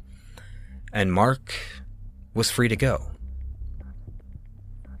person, and Mark was free to go.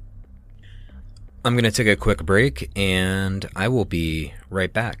 I'm going to take a quick break, and I will be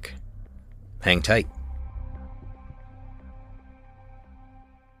right back. Hang tight.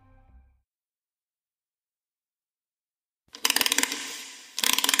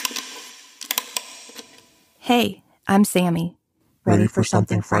 Hey, I'm Sammy. Ready for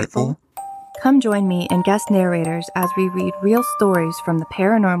something frightful? Come join me and guest narrators as we read real stories from the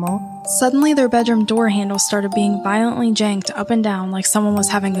paranormal. Suddenly, their bedroom door handle started being violently janked up and down like someone was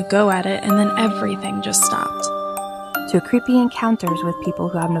having a go at it, and then everything just stopped. To creepy encounters with people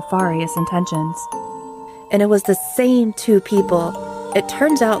who have nefarious intentions. And it was the same two people. It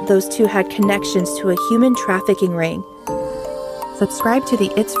turns out those two had connections to a human trafficking ring. Subscribe to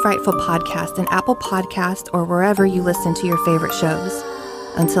the It's Frightful podcast in Apple Podcast or wherever you listen to your favorite shows.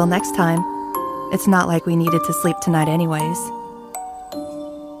 Until next time, it's not like we needed to sleep tonight anyways.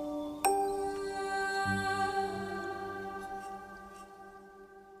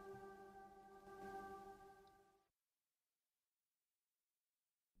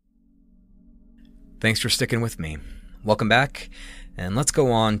 Thanks for sticking with me. Welcome back, and let's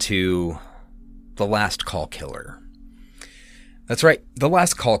go on to The Last Call Killer. That's right, The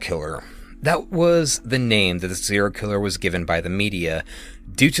Last Call Killer. That was the name that the serial killer was given by the media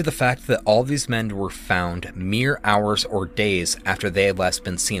due to the fact that all these men were found mere hours or days after they had last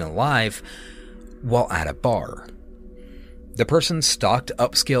been seen alive while at a bar. The person stalked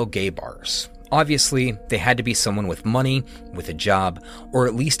upscale gay bars. Obviously, they had to be someone with money, with a job, or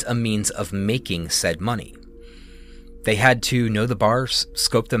at least a means of making said money. They had to know the bars,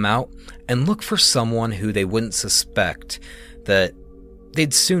 scope them out, and look for someone who they wouldn't suspect that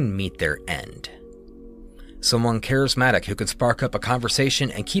they'd soon meet their end. Someone charismatic who could spark up a conversation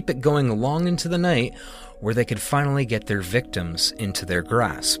and keep it going long into the night where they could finally get their victims into their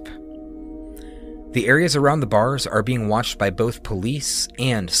grasp. The areas around the bars are being watched by both police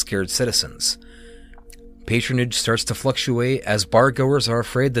and scared citizens. Patronage starts to fluctuate as bargoers are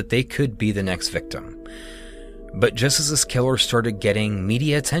afraid that they could be the next victim. But just as this killer started getting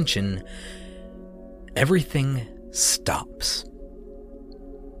media attention, everything stops.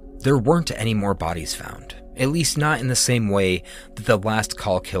 There weren't any more bodies found, at least not in the same way that the last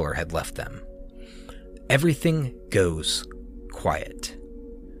call killer had left them. Everything goes quiet.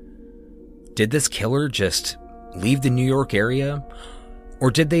 Did this killer just leave the New York area, or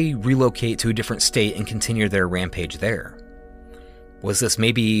did they relocate to a different state and continue their rampage there? Was this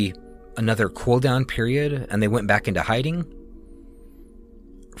maybe another cool-down period and they went back into hiding?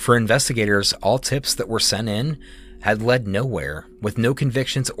 For investigators, all tips that were sent in had led nowhere, with no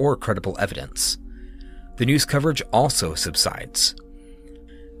convictions or credible evidence. The news coverage also subsides.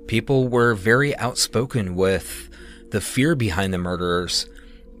 People were very outspoken with the fear behind the murderers,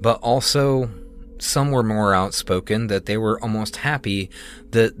 but also some were more outspoken that they were almost happy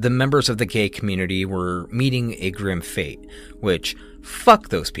that the members of the gay community were meeting a grim fate, which, fuck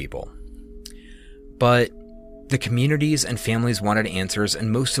those people. But the communities and families wanted answers,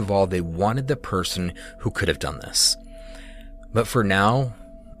 and most of all, they wanted the person who could have done this. But for now,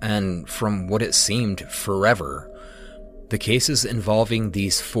 and from what it seemed forever, the cases involving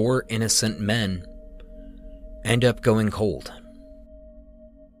these 4 innocent men end up going cold.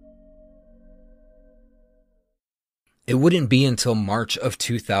 It wouldn't be until March of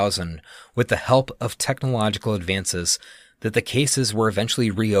 2000, with the help of technological advances, that the cases were eventually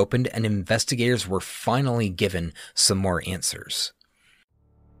reopened and investigators were finally given some more answers.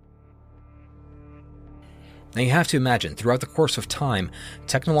 Now you have to imagine, throughout the course of time,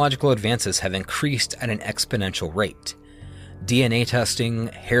 technological advances have increased at an exponential rate. DNA testing,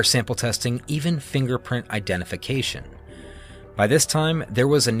 hair sample testing, even fingerprint identification. By this time, there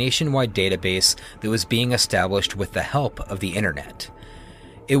was a nationwide database that was being established with the help of the internet.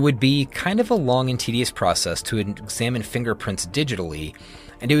 It would be kind of a long and tedious process to examine fingerprints digitally,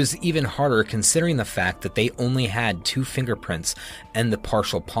 and it was even harder considering the fact that they only had 2 fingerprints and the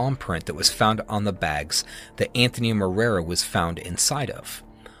partial palm print that was found on the bags that Anthony Morera was found inside of.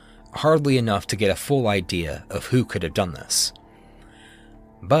 Hardly enough to get a full idea of who could have done this.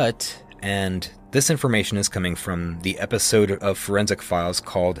 But, and this information is coming from the episode of Forensic Files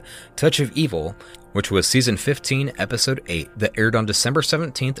called Touch of Evil, which was Season 15, Episode 8, that aired on December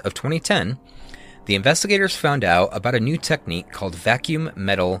 17th of 2010, the investigators found out about a new technique called vacuum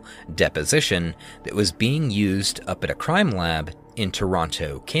metal deposition that was being used up at a crime lab in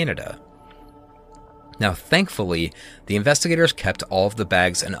Toronto, Canada. Now, thankfully, the investigators kept all of the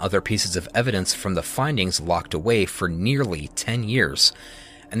bags and other pieces of evidence from the findings locked away for nearly 10 years,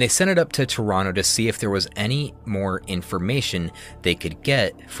 and they sent it up to Toronto to see if there was any more information they could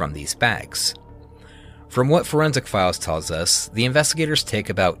get from these bags. From what Forensic Files tells us, the investigators take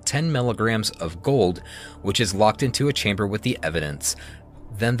about 10 milligrams of gold, which is locked into a chamber with the evidence.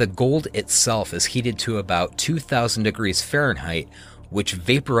 Then the gold itself is heated to about 2,000 degrees Fahrenheit, which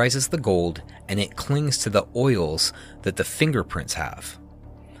vaporizes the gold and it clings to the oils that the fingerprints have.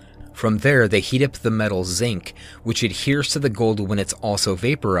 From there, they heat up the metal zinc, which adheres to the gold when it's also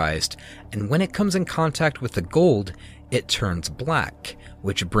vaporized, and when it comes in contact with the gold, it turns black,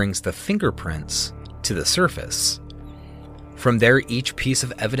 which brings the fingerprints to the surface. From there, each piece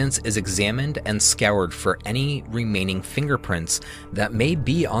of evidence is examined and scoured for any remaining fingerprints that may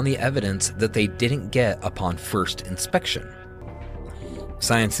be on the evidence that they didn't get upon first inspection.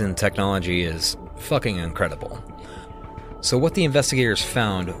 Science and technology is fucking incredible. So what the investigators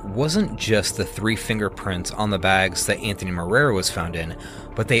found wasn't just the 3 fingerprints on the bags that Anthony Marrero was found in,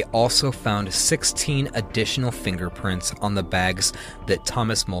 but they also found 16 additional fingerprints on the bags that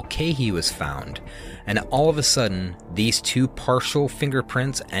Thomas Mulcahy was found. And all of a sudden, these 2 partial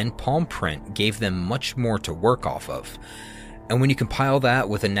fingerprints and palm print gave them much more to work off of. And when you compile that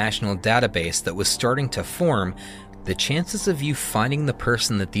with a national database that was starting to form, the chances of you finding the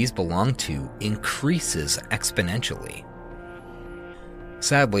person that these belong to increases exponentially.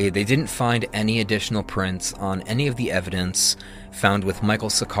 Sadly, they didn't find any additional prints on any of the evidence found with Michael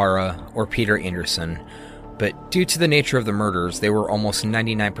Sakara or Peter Anderson, but due to the nature of the murders, they were almost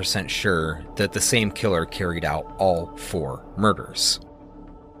 99% sure that the same killer carried out all 4 murders.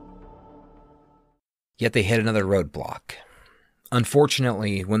 Yet they hit another roadblock.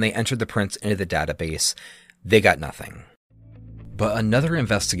 Unfortunately, when they entered the prints into the database, they got nothing. But another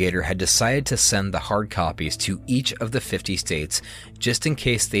investigator had decided to send the hard copies to each of the 50 states just in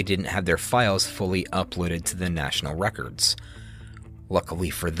case they didn't have their files fully uploaded to the national records.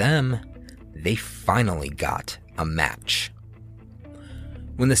 Luckily for them, they finally got a match.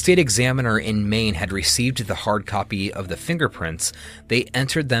 When the state examiner in Maine had received the hard copy of the fingerprints, they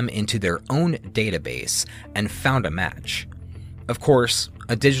entered them into their own database and found a match. Of course,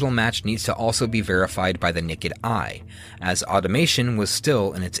 a digital match needs to also be verified by the naked eye, as automation was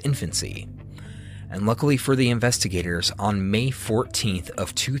still in its infancy. And luckily for the investigators, on May 14th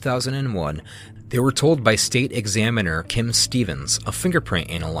of 2001, they were told by State Examiner Kim Stevens, a fingerprint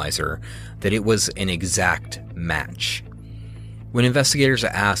analyzer, that it was an exact match. When investigators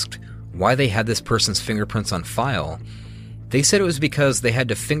asked why they had this person's fingerprints on file, they said it was because they had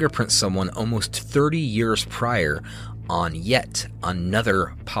to fingerprint someone almost 30 years prior on yet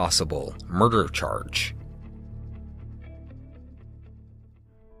another possible murder charge.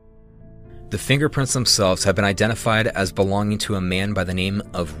 The fingerprints themselves have been identified as belonging to a man by the name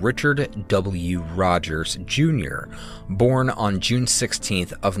of Richard W. Rogers, Jr., born on June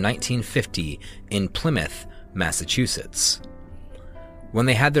 16th of 1950 in Plymouth, Massachusetts. When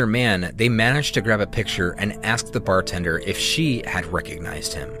they had their man, they managed to grab a picture and asked the bartender if she had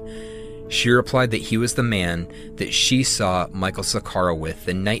recognized him. She replied that he was the man that she saw Michael Sakara with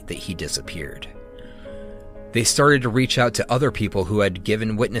the night that he disappeared. They started to reach out to other people who had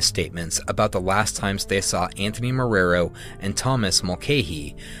given witness statements about the last times they saw Anthony Marrero and Thomas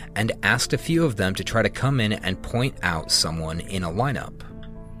Mulcahy, and asked a few of them to try to come in and point out someone in a lineup.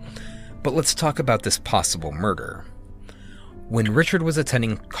 But let's talk about this possible murder. When Richard was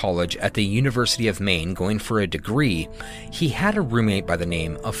attending college at the University of Maine going for a degree, he had a roommate by the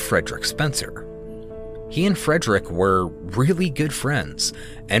name of Frederick Spencer. He and Frederick were really good friends,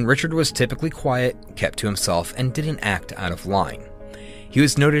 and Richard was typically quiet, kept to himself, and didn't act out of line. He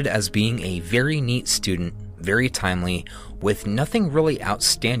was noted as being a very neat student, very timely, with nothing really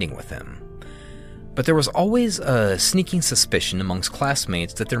outstanding with him. But there was always a sneaking suspicion amongst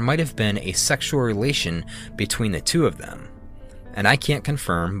classmates that there might have been a sexual relation between the two of them. And I can't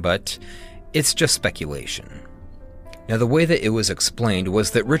confirm, but it's just speculation. Now, the way that it was explained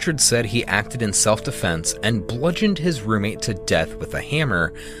was that Richard said he acted in self-defense and bludgeoned his roommate to death with a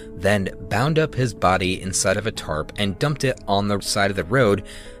hammer, then bound up his body inside of a tarp and dumped it on the side of the road,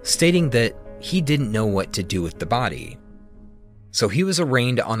 stating that he didn't know what to do with the body. So he was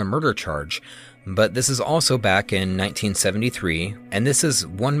arraigned on a murder charge, but this is also back in 1973, and this is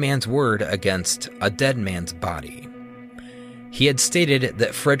one man's word against a dead man's body. He had stated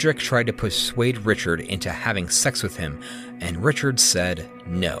that Frederick tried to persuade Richard into having sex with him, and Richard said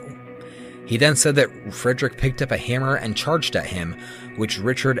no. He then said that Frederick picked up a hammer and charged at him, which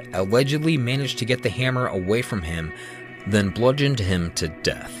Richard allegedly managed to get the hammer away from him, then bludgeoned him to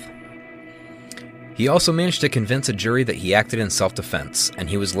death. He also managed to convince a jury that he acted in self-defense, and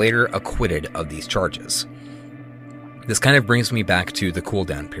he was later acquitted of these charges. This kind of brings me back to the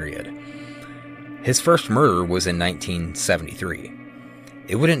cool-down period. His first murder was in 1973.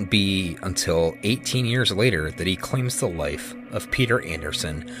 It wouldn't be until 18 years later that he claims the life of Peter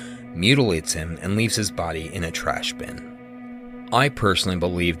Anderson, mutilates him, and leaves his body in a trash bin. I personally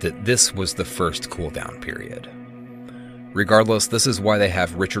believe that this was the first cool-down period. Regardless, this is why they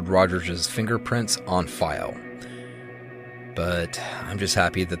have Richard Rogers' fingerprints on file. But I'm just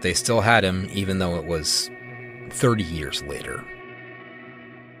happy that they still had him, even though it was 30 years later.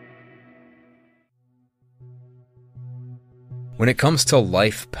 When it comes to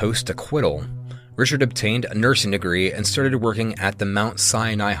life post-acquittal, Richard obtained a nursing degree and started working at the Mount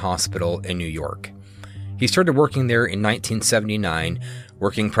Sinai Hospital in New York. He started working there in 1979,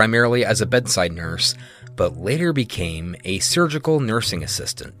 working primarily as a bedside nurse, but later became a surgical nursing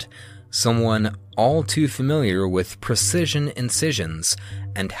assistant, someone all too familiar with precision incisions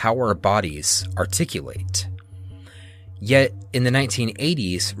and how our bodies articulate. Yet, in the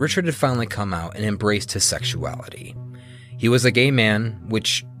 1980s, Richard had finally come out and embraced his sexuality. He was a gay man,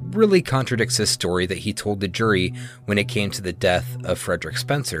 which really contradicts his story that he told the jury when it came to the death of Frederick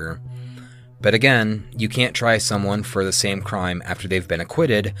Spencer. But again, you can't try someone for the same crime after they've been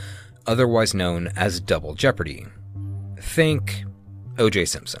acquitted, otherwise known as double jeopardy. Think O.J.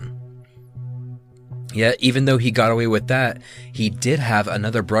 Simpson. Yet, even though he got away with that, he did have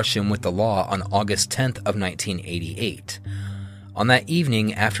another brush-in with the law on August 10th of 1988. On that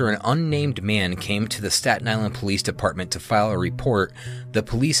evening, after an unnamed man came to the Staten Island Police Department to file a report, the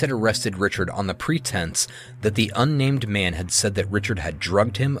police had arrested Richard on the pretense that the unnamed man had said that Richard had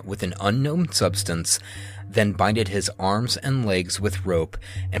drugged him with an unknown substance, then binded his arms and legs with rope,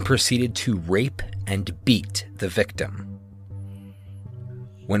 and proceeded to rape and beat the victim.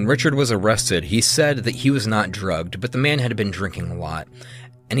 When Richard was arrested, he said that he was not drugged, but the man had been drinking a lot,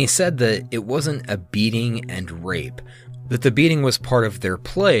 and he said that it wasn't a beating and rape, that the beating was part of their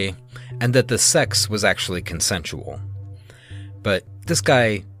play, and that the sex was actually consensual. But this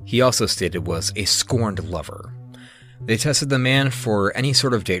guy, he also stated, was a scorned lover. They tested the man for any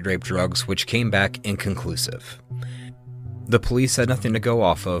sort of date rape drugs, which came back inconclusive. The police had nothing to go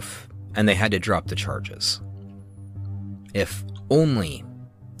off of, and they had to drop the charges. If only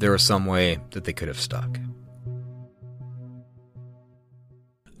there was some way that they could have stuck.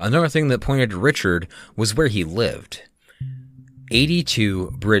 Another thing that pointed to Richard was where he lived.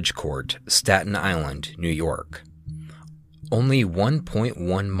 82 Bridgecourt, Staten Island, New York. Only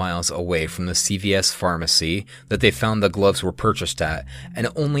 1.1 miles away from the CVS pharmacy that they found the gloves were purchased at, and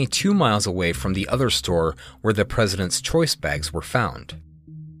only 2 miles away from the other store where the President's Choice bags were found.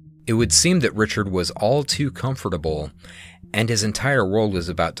 It would seem that Richard was all too comfortable, and his entire world was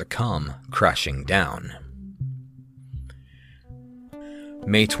about to come crashing down.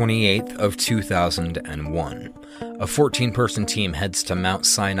 May 28th of 2001. A 14-person team heads to Mount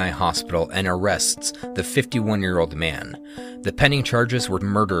Sinai Hospital and arrests the 51-year-old man. The pending charges were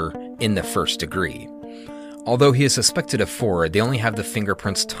murder in the first degree. Although he is suspected of 4, they only have the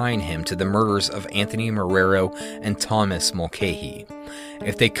fingerprints tying him to the murders of Anthony Marrero and Thomas Mulcahy.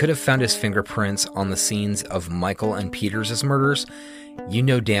 If they could have found his fingerprints on the scenes of Michael and Peter's murders, you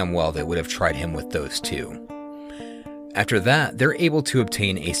know damn well they would have tried him with those too. After that, they're able to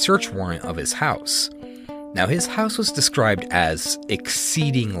obtain a search warrant of his house. Now, his house was described as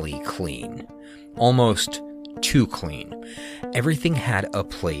exceedingly clean, almost too clean. Everything had a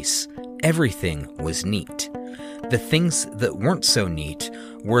place. Everything was neat. The things that weren't so neat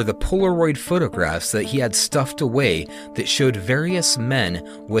were the Polaroid photographs that he had stuffed away that showed various men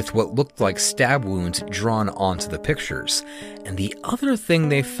with what looked like stab wounds drawn onto the pictures. And the other thing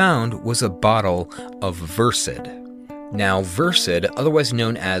they found was a bottle of Versed. Now, Versed, otherwise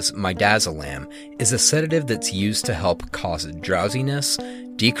known as midazolam, is a sedative that's used to help cause drowsiness,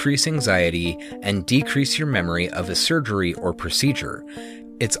 decrease anxiety, and decrease your memory of a surgery or procedure.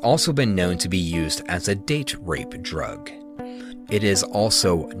 It's also been known to be used as a date rape drug. It is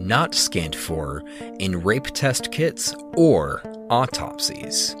also not scanned for in rape test kits or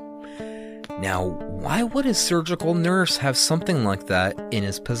autopsies. Now, why would a surgical nurse have something like that in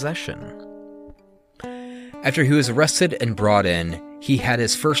his possession? After he was arrested and brought in, he had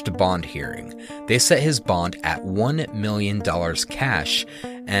his first bond hearing. They set his bond at $1 million cash,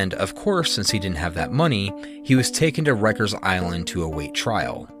 and of course, since he didn't have that money, he was taken to Rikers Island to await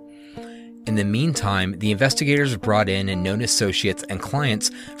trial. In the meantime, the investigators brought in known associates and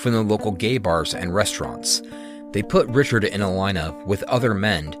clients from the local gay bars and restaurants. They put Richard in a lineup with other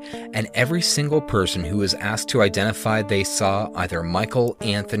men, and every single person who was asked to identify they saw either Michael,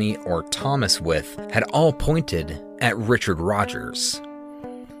 Anthony, or Thomas with had all pointed at Richard Rogers.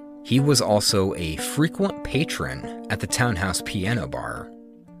 He was also a frequent patron at the Townhouse Piano Bar.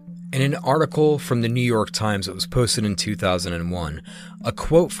 In an article from the New York Times that was posted in 2001, a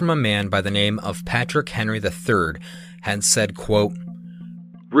quote from a man by the name of Patrick Henry III had said, quote,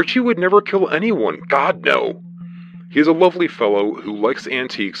 "Richie would never kill anyone, God no. He is a lovely fellow who likes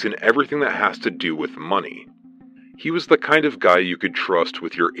antiques and everything that has to do with money. He was the kind of guy you could trust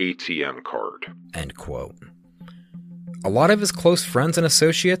with your ATM card." End quote. A lot of his close friends and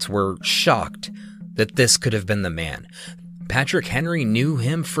associates were shocked that this could have been the man. Patrick Henry knew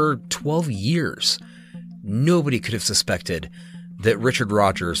him for 12 years. Nobody could have suspected that Richard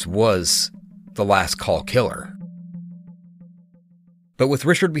Rogers was the last call killer. But with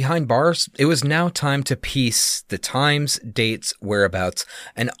Richard behind bars, it was now time to piece the times, dates, whereabouts,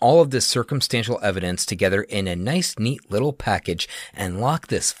 and all of this circumstantial evidence together in a nice, neat little package and lock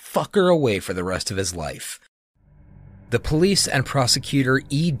this fucker away for the rest of his life. The police and prosecutor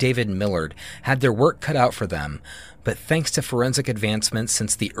E. David Millard had their work cut out for them, but thanks to forensic advancements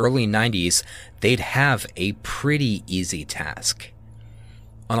since the early 90s, they'd have a pretty easy task.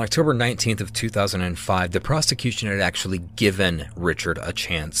 On October 19th of 2005, the prosecution had actually given Richard a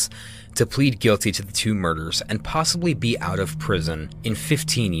chance to plead guilty to the 2 murders and possibly be out of prison in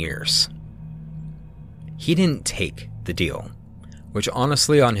 15 years. He didn't take the deal, which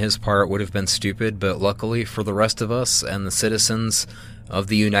honestly on his part would have been stupid, but luckily for the rest of us and the citizens of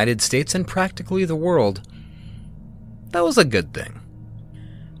the United States and practically the world, that was a good thing.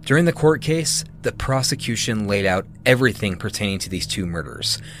 During the court case, the prosecution laid out everything pertaining to these 2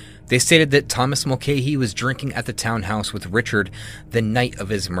 murders. They stated that Thomas Mulcahy was drinking at the townhouse with Richard the night of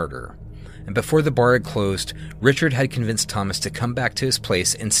his murder. And before the bar had closed, Richard had convinced Thomas to come back to his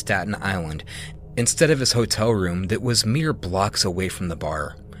place in Staten Island instead of his hotel room that was mere blocks away from the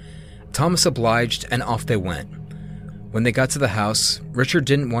bar. Thomas obliged, and off they went. When they got to the house, Richard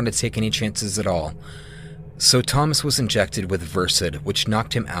didn't want to take any chances at all. So Thomas was injected with Versed, which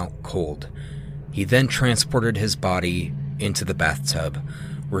knocked him out cold. He then transported his body into the bathtub,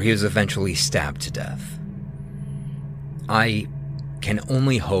 where he was eventually stabbed to death. I can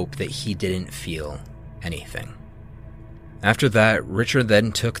only hope that he didn't feel anything. After that, Richard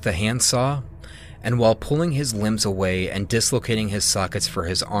then took the handsaw, and while pulling his limbs away and dislocating his sockets for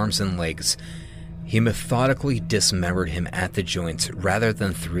his arms and legs, he methodically dismembered him at the joints rather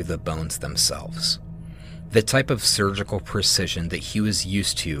than through the bones themselves. The type of surgical precision that he was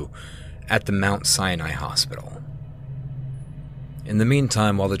used to at the Mount Sinai Hospital. In the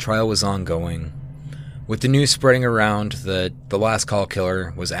meantime, while the trial was ongoing, with the news spreading around that the last call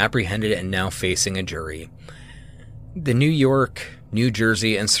killer was apprehended and now facing a jury, the New York, New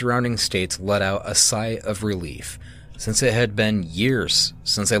Jersey, and surrounding states let out a sigh of relief, since it had been years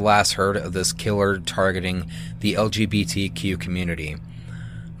since they last heard of this killer targeting the LGBTQ community.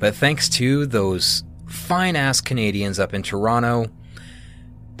 But thanks to those fine-ass Canadians up in Toronto,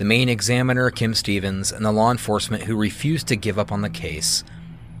 the main examiner, Kim Stevens, and the law enforcement who refused to give up on the case,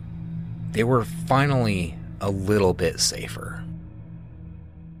 they were finally a little bit safer.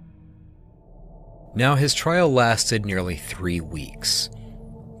 Now, his trial lasted nearly 3 weeks.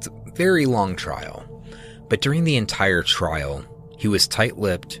 It's a very long trial, but during the entire trial, he was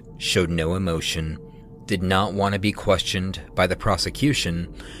tight-lipped, showed no emotion, did not want to be questioned by the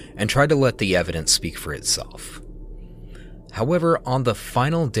prosecution, and tried to let the evidence speak for itself. However, on the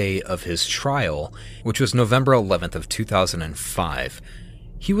final day of his trial, which was November 11th of 2005,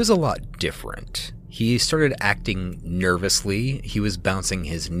 he was a lot different. He started acting nervously, he was bouncing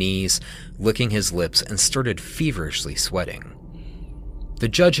his knees, licking his lips, and started feverishly sweating. The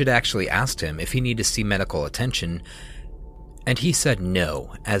judge had actually asked him if he needed to see medical attention, and he said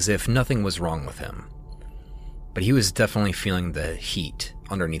no, as if nothing was wrong with him. But he was definitely feeling the heat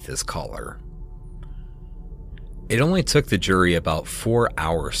underneath his collar. It only took the jury about 4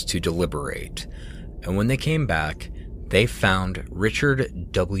 hours to deliberate, and when they came back, they found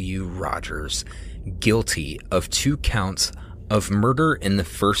Richard W. Rogers guilty of 2 counts of murder in the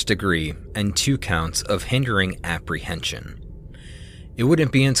first degree and 2 counts of hindering apprehension. It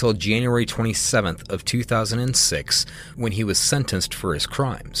wouldn't be until January 27th of 2006 when he was sentenced for his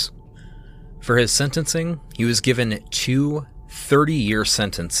crimes. For his sentencing, he was given 2 30-year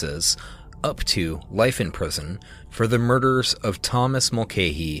sentences up to life in prison for the murders of Thomas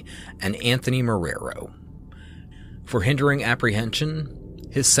Mulcahy and Anthony Marrero. For hindering apprehension,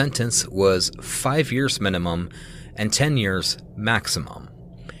 his sentence was 5 years minimum and 10 years maximum.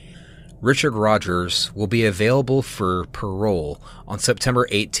 Richard Rogers will be available for parole on September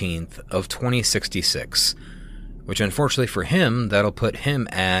 18th of 2066, which unfortunately for him, that'll put him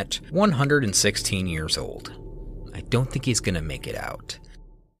at 116 years old. I don't think he's going to make it out.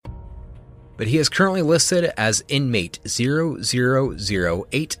 But he is currently listed as inmate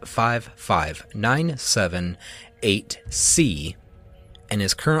 000855978C and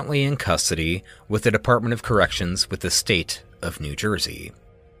is currently in custody with the Department of Corrections with the state of New Jersey.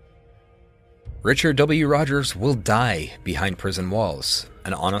 Richard W. Rogers will die behind prison walls,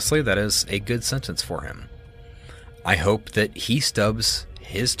 and honestly, that is a good sentence for him. I hope that he stubs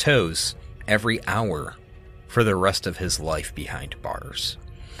his toes every hour for the rest of his life behind bars.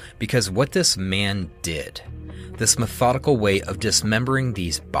 Because what this man did, this methodical way of dismembering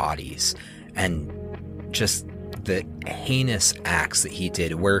these bodies and just the heinous acts that he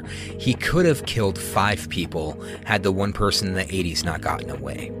did, where he could have killed 5 people had the one person in the 80s not gotten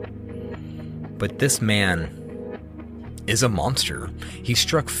away. But this man is a monster. He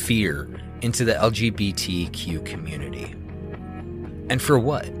struck fear into the LGBTQ community. And for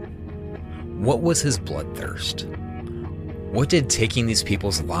what? What was his bloodthirst? What did taking these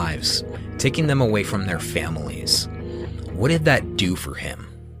people's lives, taking them away from their families, what did that do for him?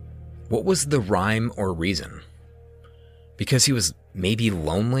 What was the rhyme or reason? Because he was maybe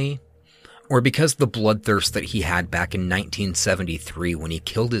lonely? Or because the bloodthirst that he had back in 1973 when he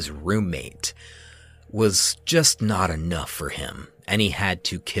killed his roommate was just not enough for him, and he had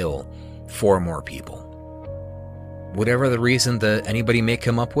to kill 4 more people? Whatever the reason that anybody may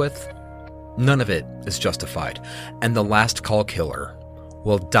come up with, none of it is justified, and the last call killer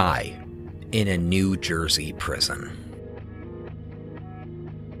will die in a New Jersey prison.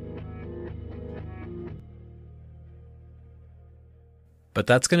 But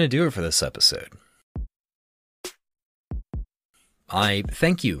that's going to do it for this episode. I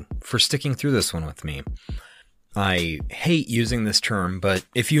thank you for sticking through this one with me. I hate using this term, but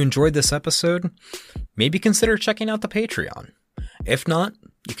if you enjoyed this episode, maybe consider checking out the Patreon. If not,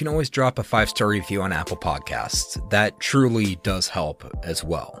 you can always drop a 5-star review on Apple Podcasts. That truly does help as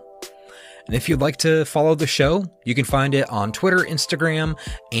well. And if you'd like to follow the show, you can find it on Twitter, Instagram,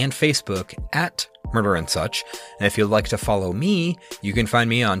 and Facebook at Murder and Such. And if you'd like to follow me, you can find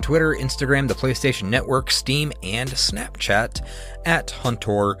me on Twitter, Instagram, the PlayStation Network, Steam, and Snapchat at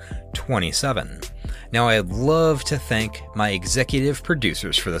Huntor27. Now, I'd love to thank my executive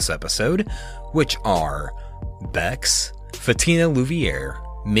producers for this episode, which are Bex, Fatina Louviere,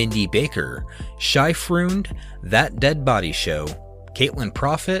 Mindy Baker, Shy Froond, That Dead Body Show, Caitlin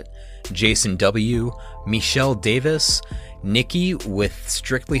Prophet, Jason W., Michelle Davis, Nikki with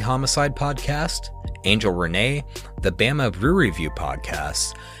Strictly Homicide Podcast, Angel Renee, the Bama Brew Review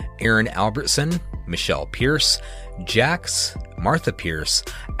Podcast, Aaron Albertson, Michelle Pierce, Jax, Martha Pierce,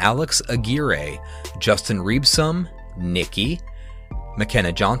 Alex Aguirre, Justin Reebsum, Nikki,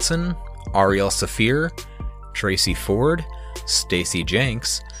 McKenna Johnson, Ariel Safir, Tracy Ford, Stacy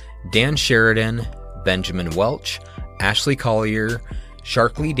Jenks, Dan Sheridan, Benjamin Welch, Ashley Collier,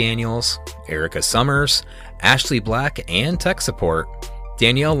 Sharkley Daniels, Erica Summers, Ashley Black and Tech Support,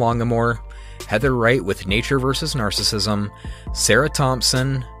 Danielle Longamore, Heather Wright with Nature vs. Narcissism, Sarah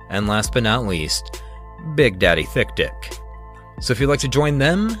Thompson, and last but not least, Big Daddy Thick Dick. So if you'd like to join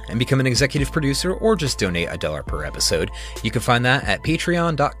them and become an executive producer or just donate $1 per episode, you can find that at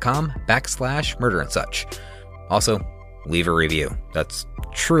patreon.com/murderandsuch. Also, leave a review. That's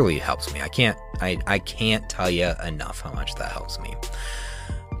truly helps me. I can't tell you enough how much that helps me.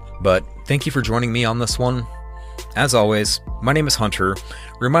 But thank you for joining me on this one. As always, my name is Hunter,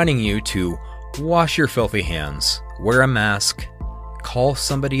 reminding you to wash your filthy hands, wear a mask, call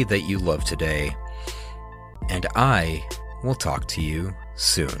somebody that you love today, and I will talk to you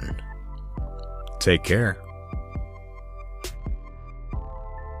soon. Take care.